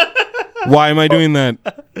land. Why am I doing that?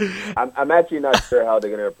 I'm actually not sure how they're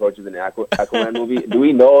going to approach it in the Aquaman movie. Do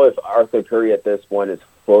we know if Arthur Curry at this point is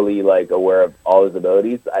fully aware of all his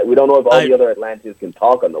abilities? We don't know if all the other Atlanteans can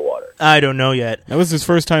talk underwater. I don't know yet. That was his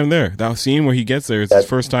first time there. That scene where he gets there is his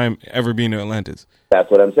first time ever being to Atlantis. That's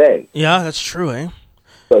what I'm saying. Yeah, that's true, eh?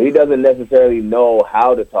 So he doesn't necessarily know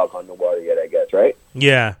how to talk underwater yet, I guess, right?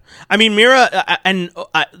 Yeah. I mean, Mira,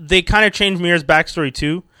 they kind of changed Mira's backstory,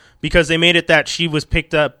 too, because they made it that she was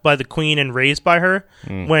picked up by the Queen and raised by her,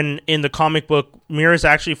 when in the comic book, Mira's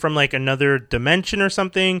actually from, another dimension or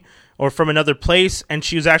something, or from another place, and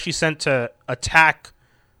she was actually sent to attack,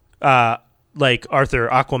 Arthur,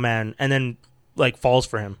 Aquaman, and then, falls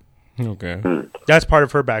for him. Okay. That's part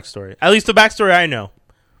of her backstory. At least the backstory I know.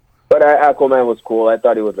 But Aquaman was cool. I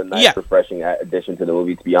thought he was a nice, refreshing addition to the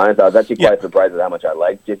movie, to be honest. I was actually quite surprised at how much I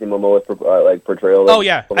liked Jason Momoa's portrayal. Oh,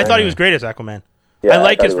 yeah. I thought he was great as Aquaman. Yeah, I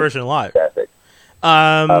like his version a lot. Fantastic.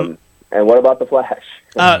 And what about The Flash?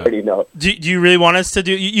 Do you really want us to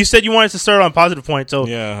do... You said you wanted us to start on a positive point, so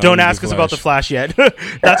don't ask us about The Flash yet.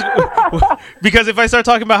 That's because if I start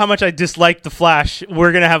talking about how much I dislike The Flash,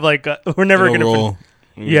 we're going to have we're never going to...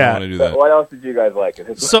 Yeah. Do that. What else did you guys like?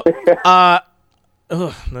 So,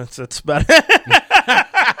 that's about it.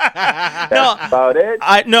 About it?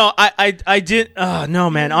 I did. No,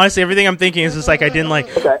 man. Honestly, everything I'm thinking is just I didn't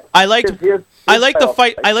like. Okay. I liked the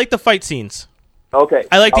fight. I like the fight scenes. Okay.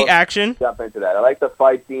 I like the action. Jump into that. I like the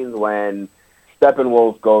fight scenes when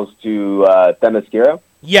Steppenwolf goes to Themyscira.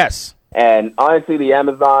 Yes. And honestly, the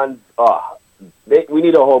Amazons. We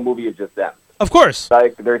need a whole movie of just them. Of course.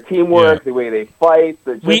 Their teamwork, the way they fight,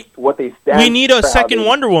 what they stand. We need a second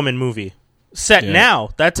Wonder Woman movie set now.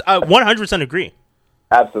 That's 100% agree.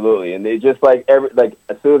 Absolutely, and they just as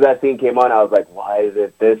soon as that scene came on, I was like, "Why is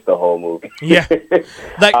it this the whole movie?" Yeah,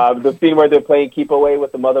 the scene where they're playing keep away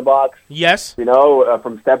with the mother box. Yes, from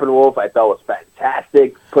Steppenwolf, I thought was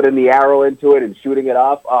fantastic. Putting the arrow into it and shooting it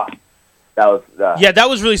off. That was that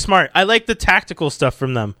was really smart. I like the tactical stuff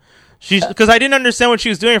from them. Because I didn't understand what she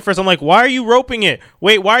was doing at first. I'm like, why are you roping it?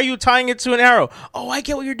 Wait, why are you tying it to an arrow? Oh, I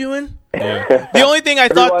get what you're doing. Yeah. The only thing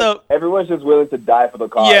everyone's just willing to die for the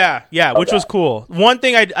cause. Yeah, which was cool. One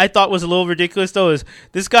thing I thought was a little ridiculous though is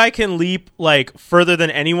this guy can leap further than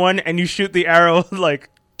anyone, and you shoot the arrow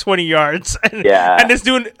 20 yards. And this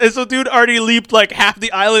dude already leaped half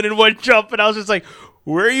the island in one jump, and I was just like,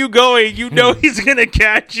 where are you going? You know he's gonna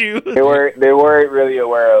catch you. They weren't really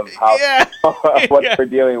aware of what they're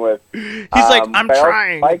dealing with. He's I'm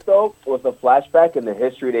trying. Like though was the flashback and the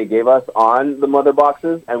history they gave us on the mother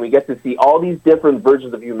boxes, and we get to see all these different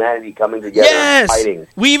versions of humanity coming together and fighting.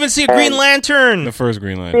 We even see a Green Lantern, the first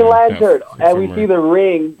Green Lantern, and we see the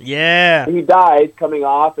ring. Yeah, he dies coming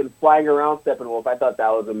off and flying around Steppenwolf. I thought that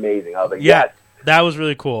was amazing. I was like, yes, that was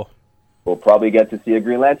really cool. we'll probably get to see a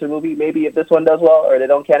Green Lantern movie, maybe if this one does well, or they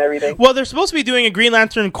don't can everything. Well, they're supposed to be doing a Green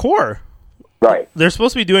Lantern Corps. Right. They're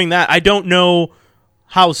supposed to be doing that. I don't know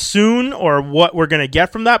how soon or what we're going to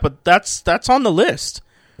get from that, but that's on the list.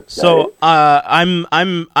 So I'm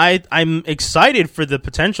excited for the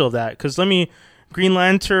potential of that, because Green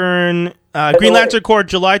Lantern Corps,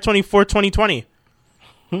 July 24th, 2020.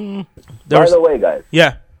 By the way, guys.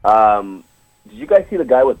 Yeah. Did you guys see the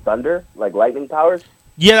guy with thunder, like lightning powers?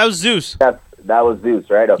 Yeah, that was Zeus. That was Zeus,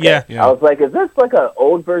 right? Okay. Yeah. I was like, is this like an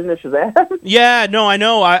old version of Shazam? Yeah, no, I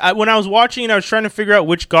know. I when I was watching it, I was trying to figure out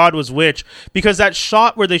which god was which, because that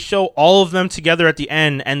shot where they show all of them together at the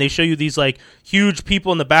end and they show you these like huge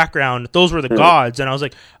people in the background, those were the gods. And I was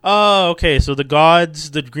like, oh, okay, so the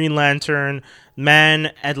gods, the Green Lantern,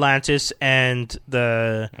 Man, Atlantis, and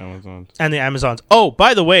the Amazons. Oh,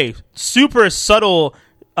 by the way, super subtle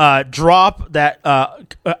drop that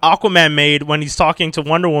Aquaman made when he's talking to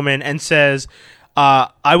Wonder Woman and says,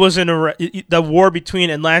 I was in the war between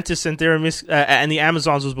Atlantis and Theramis and the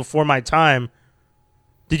Amazons was before my time.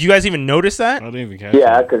 Did you guys even notice that? I didn't even catch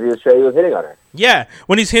Yeah, because he was hitting on her. Yeah,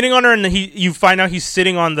 when he's hitting on her and you find out he's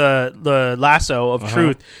sitting on the lasso of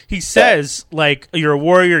truth, he says, like, you're a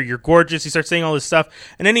warrior, you're gorgeous. He starts saying all this stuff.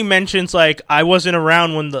 And then he mentions, like, I wasn't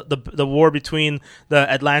around when the war between the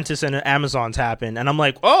Atlantis and the Amazons happened. And I'm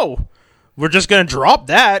like, oh, we're just going to drop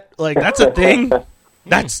that. Like, that's a thing.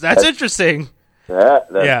 That's interesting.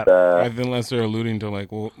 Unless they're alluding to,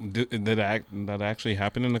 like, well, did that actually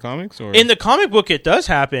happen in the comics? Or in the comic book, it does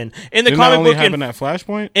happen. In the Didn't comic that only book, happen at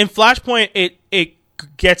Flashpoint. In Flashpoint, it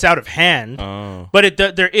gets out of hand. But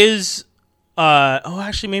there is.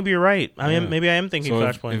 Actually, maybe you're right. Maybe I am thinking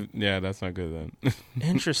Flashpoint. That's not good then.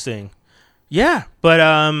 Interesting. Yeah,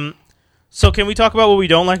 but so can we talk about what we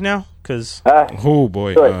don't like now? Because oh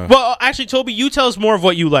boy. Well, actually, Toby, you tell us more of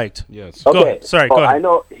what you liked. Yes. Okay. Go ahead. I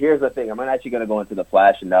know. Here's the thing. I'm actually going to go into the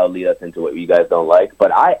Flash, and that'll lead us into what you guys don't like.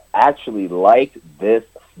 But I actually liked this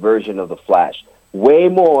version of the Flash way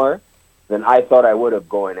more than I thought I would have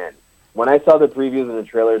going in. When I saw the previews and the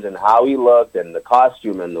trailers and how he looked and the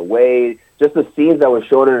costume and the way, just the scenes that were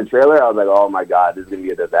shown in the trailer, I was like, oh my God, this is going to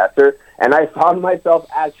be a disaster. And I found myself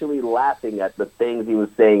actually laughing at the things he was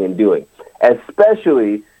saying and doing,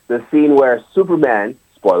 especially the scene where Superman,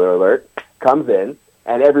 spoiler alert, comes in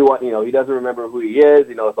and everyone, he doesn't remember who he is.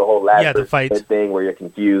 It's the whole last fight thing where you're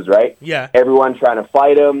confused, right? Yeah. Everyone trying to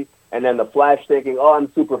fight him, and then the Flash thinking, oh,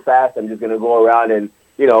 I'm super fast, I'm just going to go around and,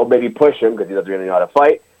 maybe push him because he doesn't really know how to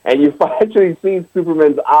fight. And you actually see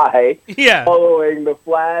Superman's eye following the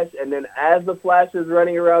Flash, and then as the Flash is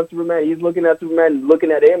running around Superman, he's looking at Superman,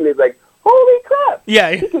 looking at him, and he's like, holy crap!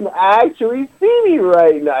 Yeah, he can actually see me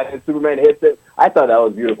right now. And Superman hits it. I thought that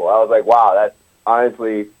was beautiful. I was like, wow, that's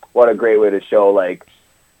honestly what a great way to show like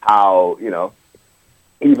how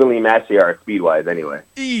evenly matched they are speed wise. Anyway,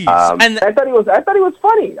 and I thought he was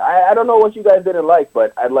funny. I don't know what you guys didn't like,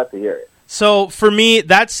 but I'd love to hear it. So for me,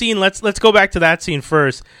 that scene. Let's go back to that scene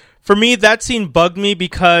first. For me, that scene bugged me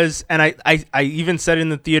because, and I even said it in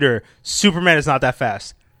the theater, Superman is not that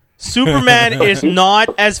fast. Superman is not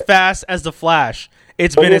as fast as the Flash.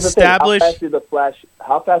 It's been established.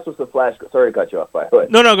 How fast was the Flash? Sorry to cut you off, by the way.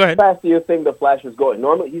 No, go ahead. How fast do you think the Flash was going?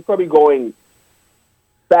 Normally, he's probably going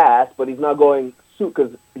fast, but he's not going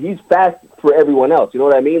because he's fast for everyone else. You know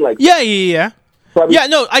what I mean? Like, yeah.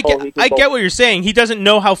 No, I get what you're saying. He doesn't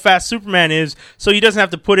know how fast Superman is, so he doesn't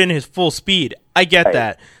have to put in his full speed. I get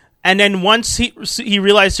that. And then once he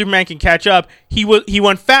realized Superman can catch up, he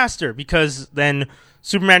went faster because then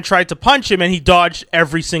Superman tried to punch him and he dodged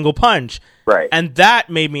every single punch. Right. And that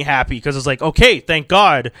made me happy because it's like, okay, thank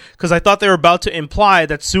God, because I thought they were about to imply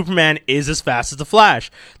that Superman is as fast as the Flash.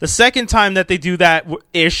 The second time that they do that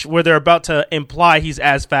ish, where they're about to imply he's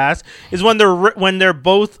as fast, is when they're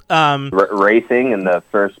both racing in the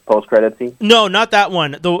first post-credit scene. No, not that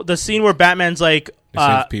one. The scene where Batman's like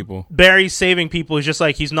people. Barry's saving people. He's just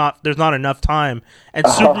like there's not enough time, and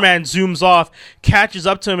Superman zooms off, catches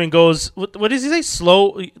up to him, and goes, "What does he say?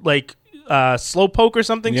 Slow poke or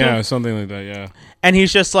something?" Yeah, to him? something like that. Yeah. And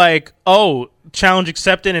he's just like, "Oh, challenge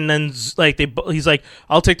accepted." And then he's like,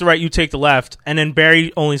 "I'll take the right, you take the left." And then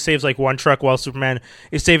Barry only saves like one truck while Superman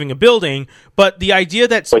is saving a building. But the idea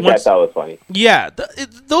that I thought was funny. Yeah,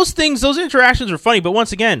 those interactions were funny. But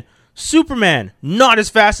once again, Superman not as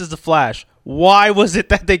fast as the Flash. Why was it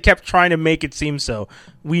that they kept trying to make it seem so?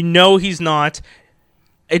 We know he's not.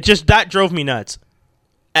 That drove me nuts.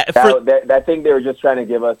 I think they were just trying to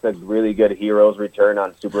give us a really good hero's return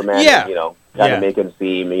on Superman. Yeah. And, kind of make him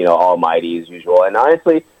seem, almighty as usual. And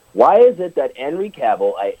honestly, why is it that Henry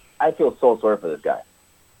Cavill, I feel so sorry for this guy,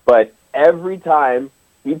 but every time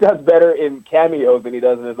he does better in cameos than he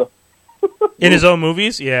does in his own. In his own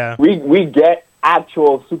movies, yeah. We get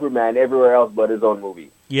actual Superman everywhere else but his own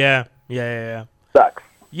movie. Yeah. Sucks.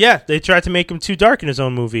 Yeah, they tried to make him too dark in his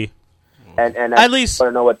own movie. And at least I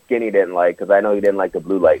don't know what Skinny didn't like, because I know he didn't like the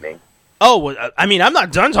Blue Lightning. Oh, well, I mean, I'm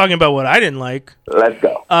not done talking about what I didn't like. Let's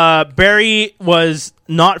go. Barry was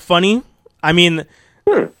not funny. I mean,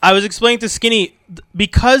 I was explaining to Skinny,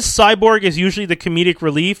 because Cyborg is usually the comedic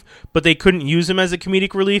relief, but they couldn't use him as a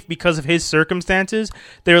comedic relief because of his circumstances.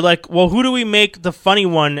 They were like, well, who do we make the funny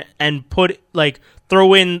one and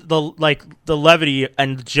throw in the levity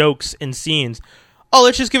and jokes and scenes? Oh,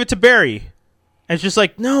 let's just give it to Barry. And it's just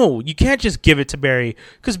like, no, you can't just give it to Barry,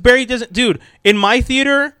 because Barry doesn't. Dude, in my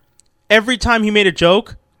theater, every time he made a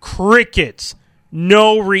joke, crickets,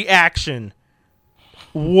 no reaction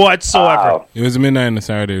whatsoever. Wow. It was midnight on a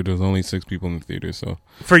Saturday. There was only 6 people in the theater. So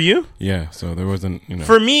for you, yeah. So there wasn't.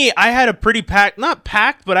 For me, I had a pretty not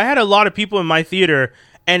packed, but I had a lot of people in my theater,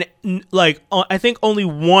 and I think only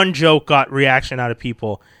one joke got reaction out of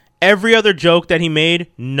people. Every other joke that he made,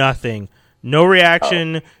 nothing, no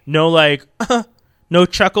reaction, no no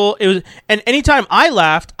chuckle. It was, and anytime I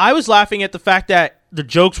laughed, I was laughing at the fact that the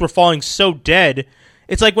jokes were falling so dead.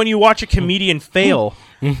 It's like when you watch a comedian fail.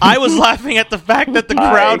 I was laughing at the fact that the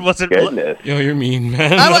crowd wasn't. Yo, you're mean,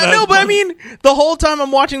 man. No, but I mean, the whole time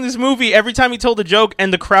I'm watching this movie, every time he told a joke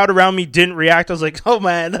and the crowd around me didn't react, I was like, "Oh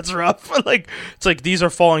man, that's rough." It's like these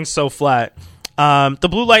are falling so flat. The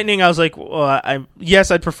Blue Lightning, I was like,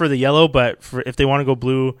 I'd prefer the yellow, but if they want to go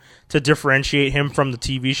blue to differentiate him from the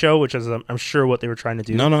TV show, which is I'm sure what they were trying to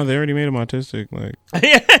do. No, they already made him autistic.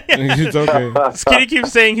 It's okay. Skinny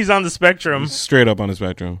keeps saying he's on the spectrum. He's straight up on the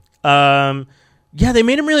spectrum. Yeah, they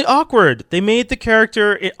made him really awkward. They made the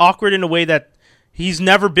character awkward in a way that he's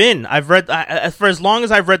never been. I've read for as long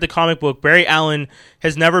as I've read the comic book, Barry Allen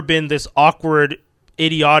has never been this awkward,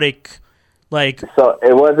 idiotic. So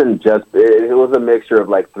it wasn't just it was a mixture of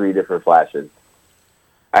 3 different Flashes.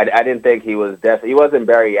 I didn't think he was he wasn't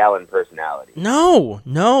Barry Allen personality. No,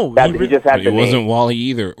 he just had the name. He wasn't Wally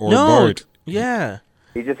either or Bart. Yeah,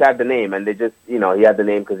 he just had the name, and they just he had the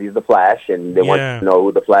name because he's the Flash, and they want to know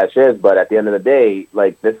who the Flash is. But at the end of the day,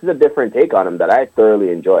 this is a different take on him that I thoroughly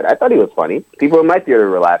enjoyed. I thought he was funny. People in my theater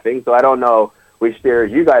were laughing, so I don't know which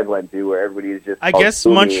theaters you guys went to where everybody is just... I guess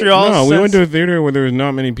Montreal... No, we went to a theater where there was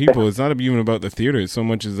not many people. It's not even about the theater so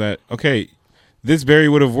much as that, okay, this Barry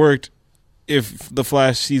would have worked if The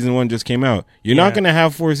Flash Season 1 just came out. You're not going to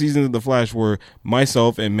have 4 seasons of The Flash where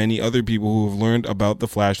myself and many other people who have learned about The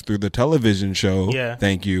Flash through the television show,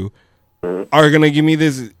 thank you, are going to give me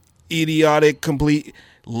this idiotic, complete...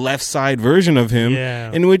 left side version of him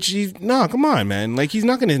in which come on, man, he's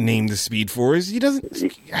not going to name the Speed Force. He doesn't.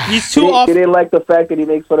 He's too off. He didn't like the fact that he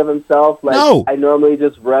makes fun of himself. No, I normally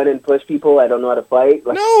just run and push people. I don't know how to fight.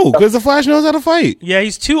 No, because the Flash knows how to fight. Yeah,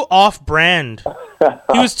 he's too off brand.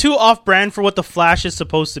 He was too off brand for what the Flash is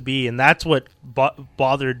supposed to be, and that's what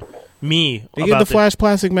bothered me. They get the Flash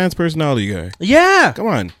Plastic Man's personality guy. Yeah, come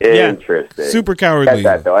on. Interesting. Super cowardly.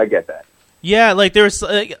 I get that. Yeah, there's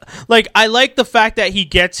I like the fact that he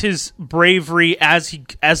gets his bravery as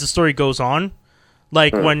the story goes on.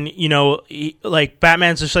 When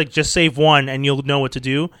Batman's just save one and you'll know what to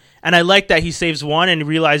do. And I like that he saves one and he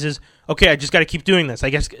realizes, okay, I just got to keep doing this.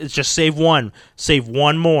 I guess it's just save one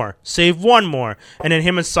more, save one more. And then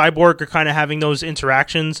him and Cyborg are kind of having those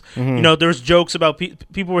interactions. Mm-hmm. There's jokes about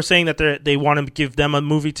people were saying that they want to give them a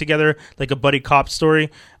movie together, like a buddy cop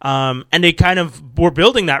story. And they kind of were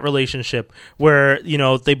building that relationship where,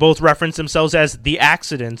 they both reference themselves as the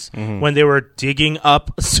accidents when they were digging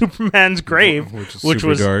up Superman's grave, which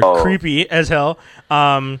was creepy as hell.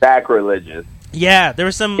 Sacrilegious. Yeah, there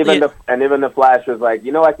was some... Even the Flash was like,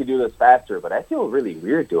 I could do this faster, but I feel really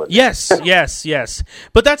weird doing this. Yes.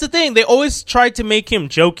 But that's the thing. They always tried to make him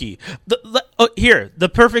jokey. The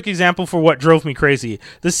perfect example for what drove me crazy.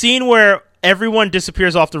 The scene where everyone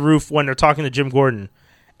disappears off the roof when they're talking to Jim Gordon,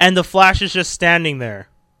 and the Flash is just standing there.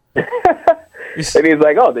 And he's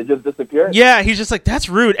like, oh, they just disappeared? Yeah, he's just like, that's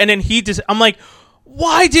rude. And then I'm like,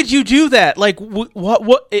 why did you do that?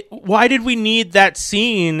 Why did we need that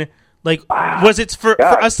scene... was it for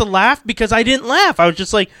us to laugh? Because I didn't laugh. I was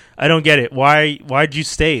just like, I don't get it. Why'd you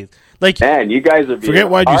stay? Man, you guys are being forget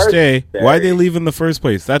why'd you stay. Why'd they leave in the first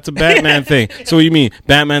place? That's a Batman thing. So what do you mean?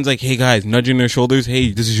 Batman's like, hey guys, nudging their shoulders.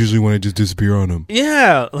 Hey, this is usually when I just disappear on them.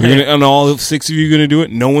 Yeah. And all 6 of you are going to do it?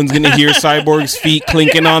 No one's going to hear Cyborg's feet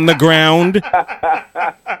clinking on the ground?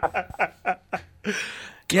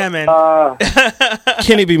 Yeah, man.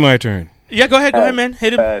 Can it be my turn? Yeah, go ahead, man.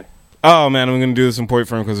 Hit him. Oh, man, I'm going to do this in point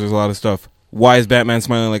for him because there's a lot of stuff. Why is Batman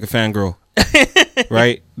smiling like a fangirl?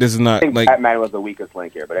 right? This is not I think like Batman was the weakest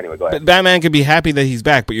link here, but anyway, go ahead. Batman could be happy that he's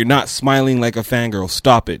back, but you're not smiling like a fangirl.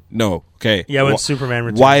 Stop it. No. Okay. Yeah, when Superman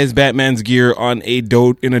returned. Why is Batman's gear on in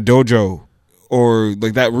a dojo? Or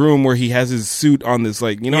like that room where he has his suit on this,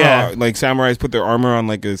 like, you know, how, like samurais put their armor on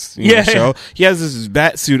like this shell. He has this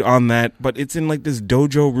bat suit on that, but it's in like this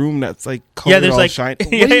dojo room that's like colored all like shine.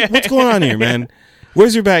 What's going on here, man?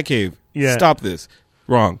 Where's your bat cave? Yeah. Stop this.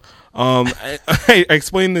 Wrong. I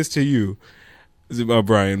explained this to you,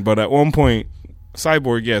 Brian, but at one point,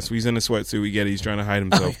 Cyborg, yes, he's in a sweatsuit. We get it. He's trying to hide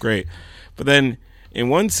himself. Great. But then in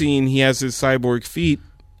one scene, he has his cyborg feet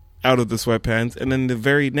out of the sweatpants, and then the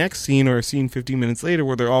very next scene, or a scene 15 minutes later,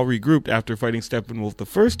 where they're all regrouped after fighting Steppenwolf the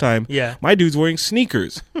first time, my dude's wearing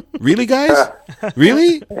sneakers. Really, guys?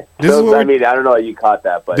 Really? This is what I mean, I don't know how you caught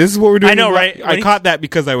that, but this is what we're doing. I know, right? I caught that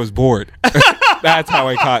because I was bored. That's how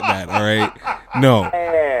I caught that. All right. No,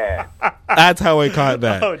 that's how I caught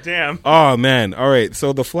that. Oh, damn. Oh man. All right.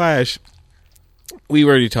 So the Flash. We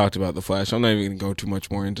already talked about the Flash. I'm not even going to go too much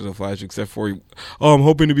more into the Flash, except for, I'm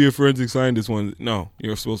hoping to be a forensic scientist one. No,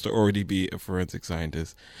 you're supposed to already be a forensic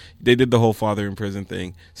scientist. They did the whole father in prison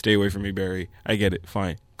thing. Stay away from me, Barry. I get it.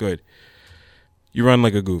 Fine. Good. You run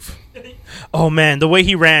like a goof. Oh, man. The way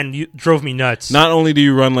he ran drove me nuts. Not only do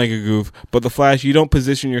you run like a goof, but the Flash, you don't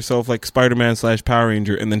position yourself like Spider-Man / Power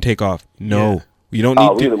Ranger and then take off. No. Yeah. You don't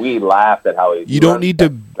need to. We laughed at how he. You don't need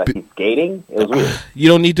to. Like he's skating. It was weird. You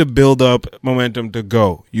don't need to build up momentum to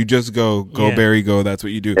go. You just go, Barry, go. That's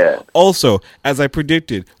what you do. Yeah. Also, as I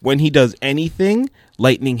predicted, when he does anything,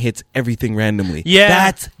 lightning hits everything randomly. Yeah,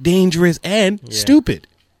 that's dangerous and stupid.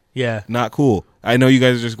 Yeah, not cool. I know you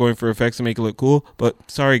guys are just going for effects to make it look cool, but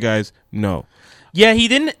sorry, guys, no. Yeah, he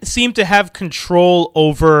didn't seem to have control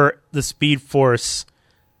over the Speed Force.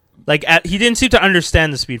 Like he didn't seem to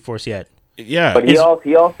understand the Speed Force yet. Yeah, but he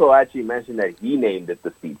also actually mentioned that he named it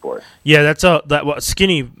the Speed Force. Yeah,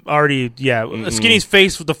 Skinny already. Yeah, Skinny's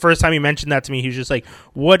face the first time he mentioned that to me, he was just like,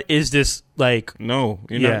 "What is this like?" No,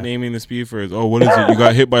 you're not naming the Speed Force. Oh, what is it? You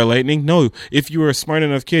got hit by lightning? No, if you were a smart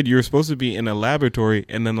enough kid, you were supposed to be in a laboratory,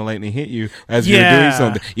 and then the lightning hit you as you were doing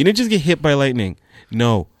something. You didn't just get hit by lightning.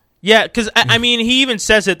 No. Yeah, because I mean, he even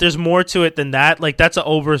says that there's more to it than that. Like that's an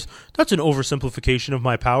oversimplification of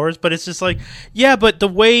my powers. But it's just like, yeah, but the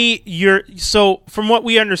way so from what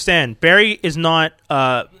we understand, Barry is not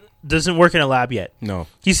doesn't work in a lab yet. No,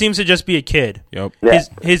 he seems to just be a kid. Yep.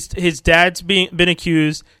 His dad's been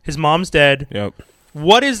accused. His mom's dead. Yep.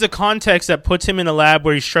 What is the context that puts him in a lab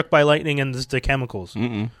where he's struck by lightning and the chemicals?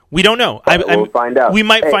 We don't know. We'll find out. We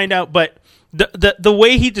might find out, but. The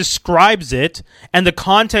way he describes it and the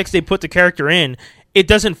context they put the character in, it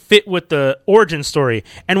doesn't fit with the origin story.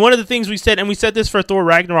 And one of the things we said, and we said this for Thor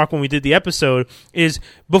Ragnarok when we did the episode, is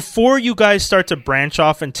before you guys start to branch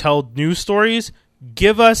off and tell new stories,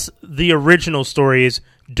 give us the original stories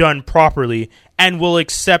done properly, and we'll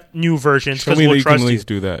accept new versions because we'll trust you. At least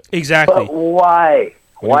do that. Exactly. But why?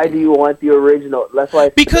 Why do you want the original? That's why.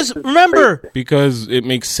 Because remember, because it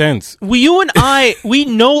makes sense. You and I, we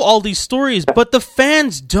know all these stories, but the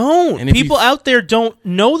fans don't. And people out there don't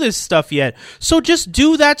know this stuff yet. So just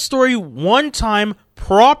do that story one time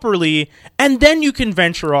properly, and then you can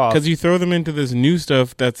venture off. Because you throw them into this new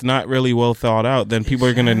stuff that's not really well thought out, then people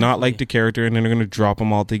are going to not like the character, and then they're going to drop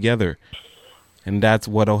them all together, and that's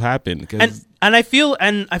what'll happen. And I feel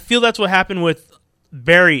that's what happened with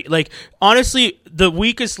Barry. Like honestly, the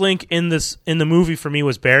weakest link in the movie for me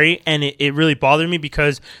was Barry, and it really bothered me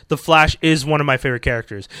because the Flash is one of my favorite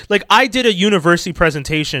characters. Like I did a university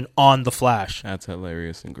presentation on the Flash. That's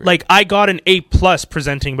hilarious and great. Like I got an A+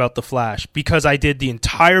 presenting about the Flash because I did the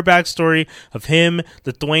entire backstory of him,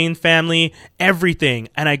 the Dwayne family, everything,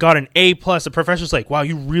 and I got an A+. The professor's like, "Wow,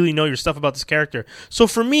 you really know your stuff about this character." So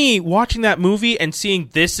for me, watching that movie and seeing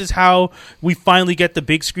this is how we finally get the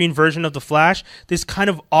big screen version of the Flash, this kind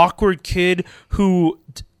of awkward kid who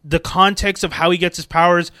the context of how he gets his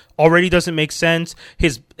powers already doesn't make sense.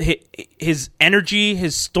 His energy,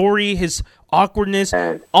 his story, his awkwardness,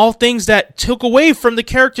 all things that took away from the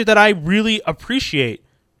character that I really appreciate.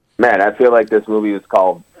 Man, I feel like this movie was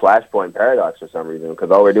called Flashpoint Paradox for some reason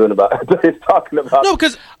because all we're doing is talking about. No,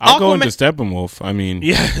 because I'll go into Steppenwolf. I mean,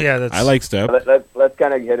 yeah, I like Step. Let's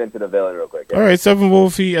kind of get into the villain real quick. All right,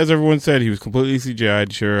 Steppenwolf. He, as everyone said, he was completely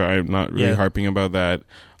CGI'd. Sure, I'm not really harping about that.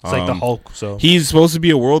 It's like the Hulk. So he's supposed to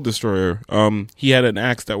be a world destroyer. He had an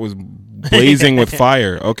axe that was blazing with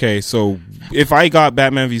fire. Okay, so if I got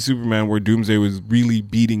Batman v Superman, where Doomsday was really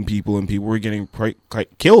beating people and people were getting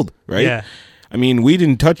killed, right? Yeah. I mean, we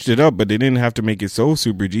didn't touch it up, but they didn't have to make it so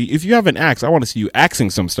super G. If you have an axe, I want to see you axing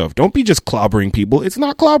some stuff. Don't be just clobbering people. It's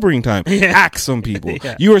not clobbering time. Axe some people.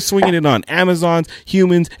 You are swinging it on Amazons,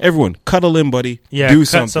 humans, everyone. Cuddle in, buddy. Yeah, do cut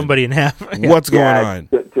something. somebody in half. What's going on?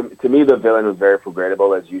 To me, the villain was very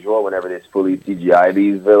forgettable as usual. Whenever they fully CGI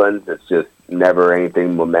these villains, it's just never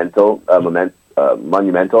anything monumental,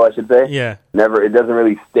 I should say. Yeah. Never. It doesn't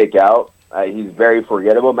really stick out. He's very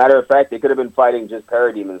forgettable. Matter of fact, they could have been fighting just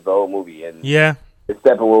parademons the whole movie, and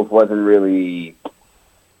Steppenwolf wasn't really.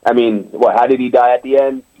 I mean, how did he die at the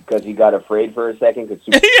end? Because he got afraid for a second.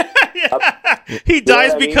 He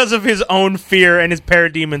dies because of his own fear, and his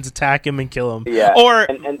parademons attack him and kill him. Yeah, or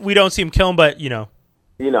we don't see him kill him, but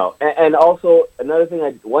and also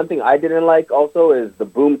one thing I didn't like also is the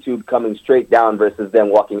boom tube coming straight down versus them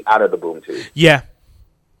walking out of the boom tube.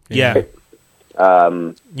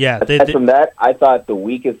 Aside from that, I thought the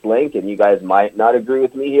weakest link, and you guys might not agree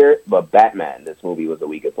with me here, but Batman, this movie was the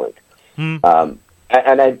weakest link.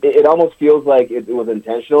 It almost feels like it was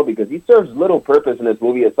intentional because he serves little purpose in this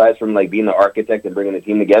movie aside from like being the architect and bringing the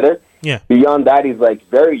team together. Yeah. Beyond that, he's like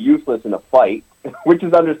very useless in a fight, which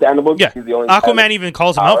is understandable. Yeah. He's the only Aquaman even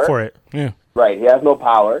calls him out for it. Yeah. Right. He has no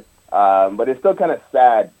power, but it's still kind of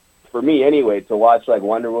sad for me anyway to watch like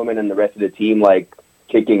Wonder Woman and the rest of the team like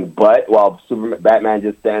kicking butt while Batman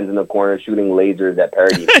just stands in the corner shooting lasers at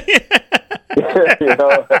parademons.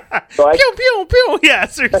 So pew pew pew. Yeah,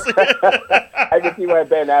 seriously. I can see why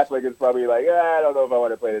Ben Affleck is probably like, I don't know if I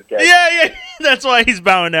want to play this character. Yeah. That's why he's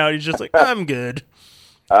bowing out. He's just like, I'm good.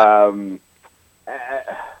 I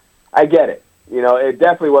get it. It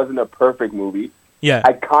definitely wasn't a perfect movie. Yeah.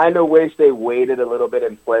 I kind of wish they waited a little bit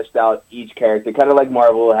and fleshed out each character, kind of like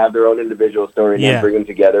Marvel, have their own individual story and then bring them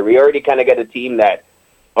together. We already kind of get a team that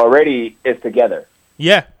already is together.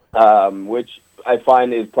 Yeah. Which I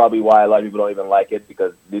find is probably why a lot of people don't even like it,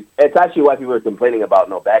 because it's actually why people are complaining about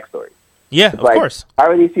no backstory. Yeah, of course. How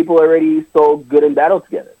are these people already so good in battle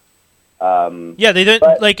together? They didn't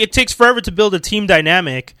it takes forever to build a team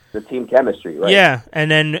dynamic. The team chemistry, right? Yeah,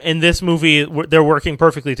 and then in this movie, they're working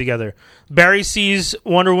perfectly together. Barry sees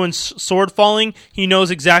Wonder Woman's sword falling. He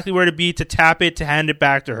knows exactly where to be to tap it, to hand it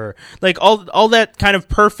back to her. Like, all that kind of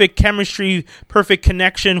perfect chemistry, perfect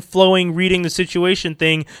connection, flowing, reading the situation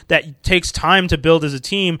thing that takes time to build as a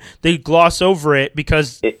team, they gloss over it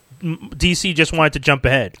because DC just wanted to jump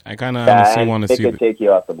ahead. I kind of honestly want to see it. Take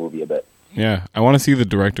you off the movie a bit. Yeah, I want to see the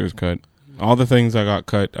director's cut. All the things that got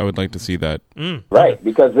cut, I would like to see that. Right,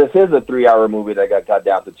 because this is a 3-hour movie that got cut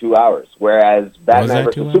down to 2 hours, whereas Batman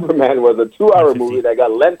vs. Superman was a 2-hour movie that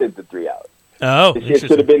got lengthened to 3 hours. Oh, it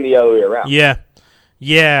should have been the other way around.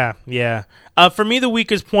 Yeah. For me, the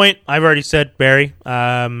weakest point, I've already said, Barry.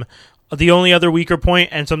 The only other weaker point,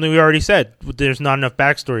 and something we already said, there's not enough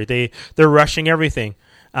backstory. They're rushing everything.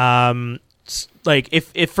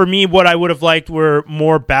 If for me, what I would have liked were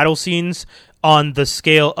more battle scenes on the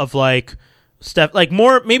scale of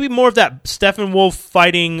maybe more of that Steppenwolf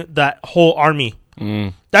fighting that whole army.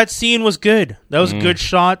 That scene was good. That was a good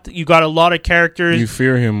shot. You got a lot of characters. You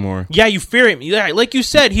fear him more. Yeah, you fear him. Yeah, like you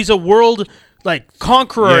said, he's a world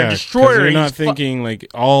conqueror and destroyer. You're not thinking like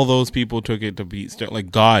all those people took it to beat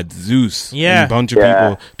like God, Zeus. Yeah, and a bunch of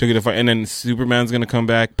people took it to fight, and then Superman's gonna come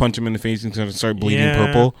back, punch him in the face, and gonna start bleeding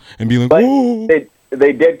purple, and be like, "Whoa!"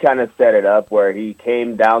 They did kind of set it up where he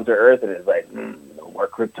came down to Earth and is like, no more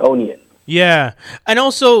Kryptonian. Yeah, and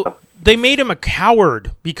also they made him a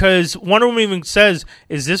coward because Wonder Woman even says,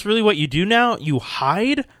 "Is this really what you do now? You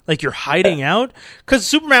hide? Like you're hiding out?" Because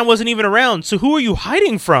Superman wasn't even around, so who are you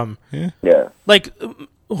hiding from? Yeah. Like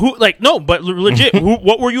who? Like no, but legit,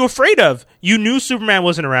 what were you afraid of? You knew Superman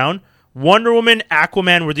wasn't around. Wonder Woman,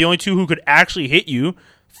 Aquaman were the only two who could actually hit you.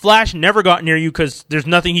 Flash never got near you because there's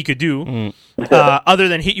nothing he could do other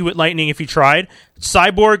than hit you with lightning if he tried.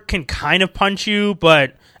 Cyborg can kind of punch you,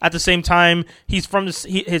 but at the same time, he's from the...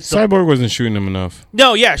 Cyborg wasn't shooting him enough.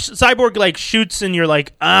 No, yeah. Cyborg shoots and you're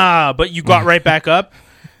like, but you got right back up.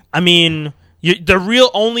 I mean, the real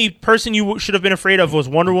only person you should have been afraid of was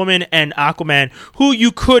Wonder Woman and Aquaman, who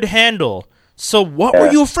you could handle. So what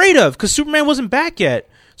were you afraid of? Because Superman wasn't back yet.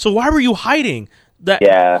 So why were you hiding?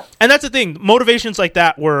 And that's the thing. Motivations like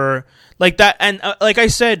that were like that, and like I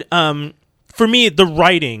said, for me, the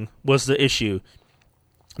writing was the issue.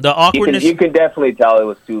 The awkwardness. You can definitely tell it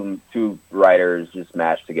was two writers just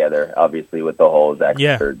mashed together. Obviously, with the whole Zack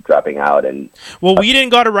Snyder dropping out, and we didn't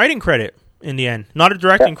got a writing credit in the end, not a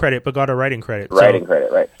directing credit, but got a writing credit. Writing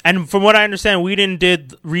credit, right? And from what I understand, Whedon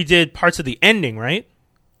redid parts of the ending, right?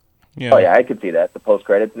 Yeah. Oh yeah, I could see that, the post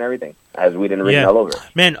credits and everything, as we didn't written all over.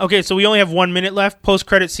 Man, okay, so we only have 1 minute left. Post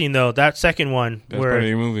credit scene though, that second one. That's part of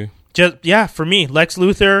your movie. For me, Lex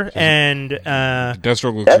Luthor and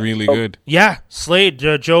Deathstroke looks really good. Yeah, Slade,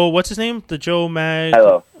 Joe. What's his name? The Joe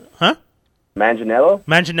Hello. Huh?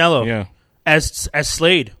 Manganiello. Yeah. As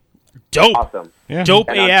Slade. Dope. Awesome. Yeah. Dope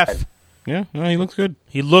AF. Yeah, no, he looks good.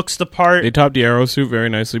 He looks the part. They topped the Arrow suit very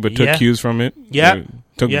nicely, but took cues from it. Yeah.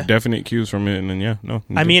 Took definite cues from it, and then,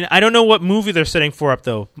 I mean, I don't know what movie they're setting for up,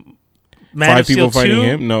 though. Man 5 of Steel people fighting 2?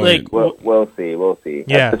 him? No. We'll see.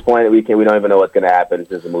 Yeah. At this point, we don't even know what's going to happen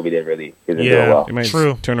since the movie didn't do well. They might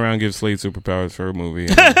True. turn around and give Slade superpowers for a movie.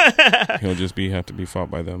 And he'll just have to be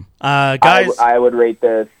fought by them. Guys. I would rate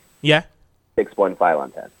this 6.5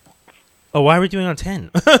 on 10. Oh, why are we doing on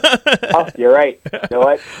 10? Oh, you're right. You know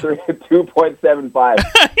what?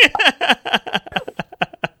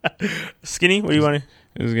 2.75. Skinny, what do you want to...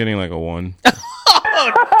 It's getting like a 1.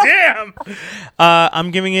 Oh, damn!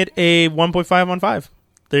 I'm giving it a 1.5 on 5.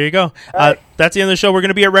 There you go. That's the end of the show. We're going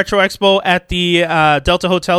to be at Retro Expo at the Delta Hotel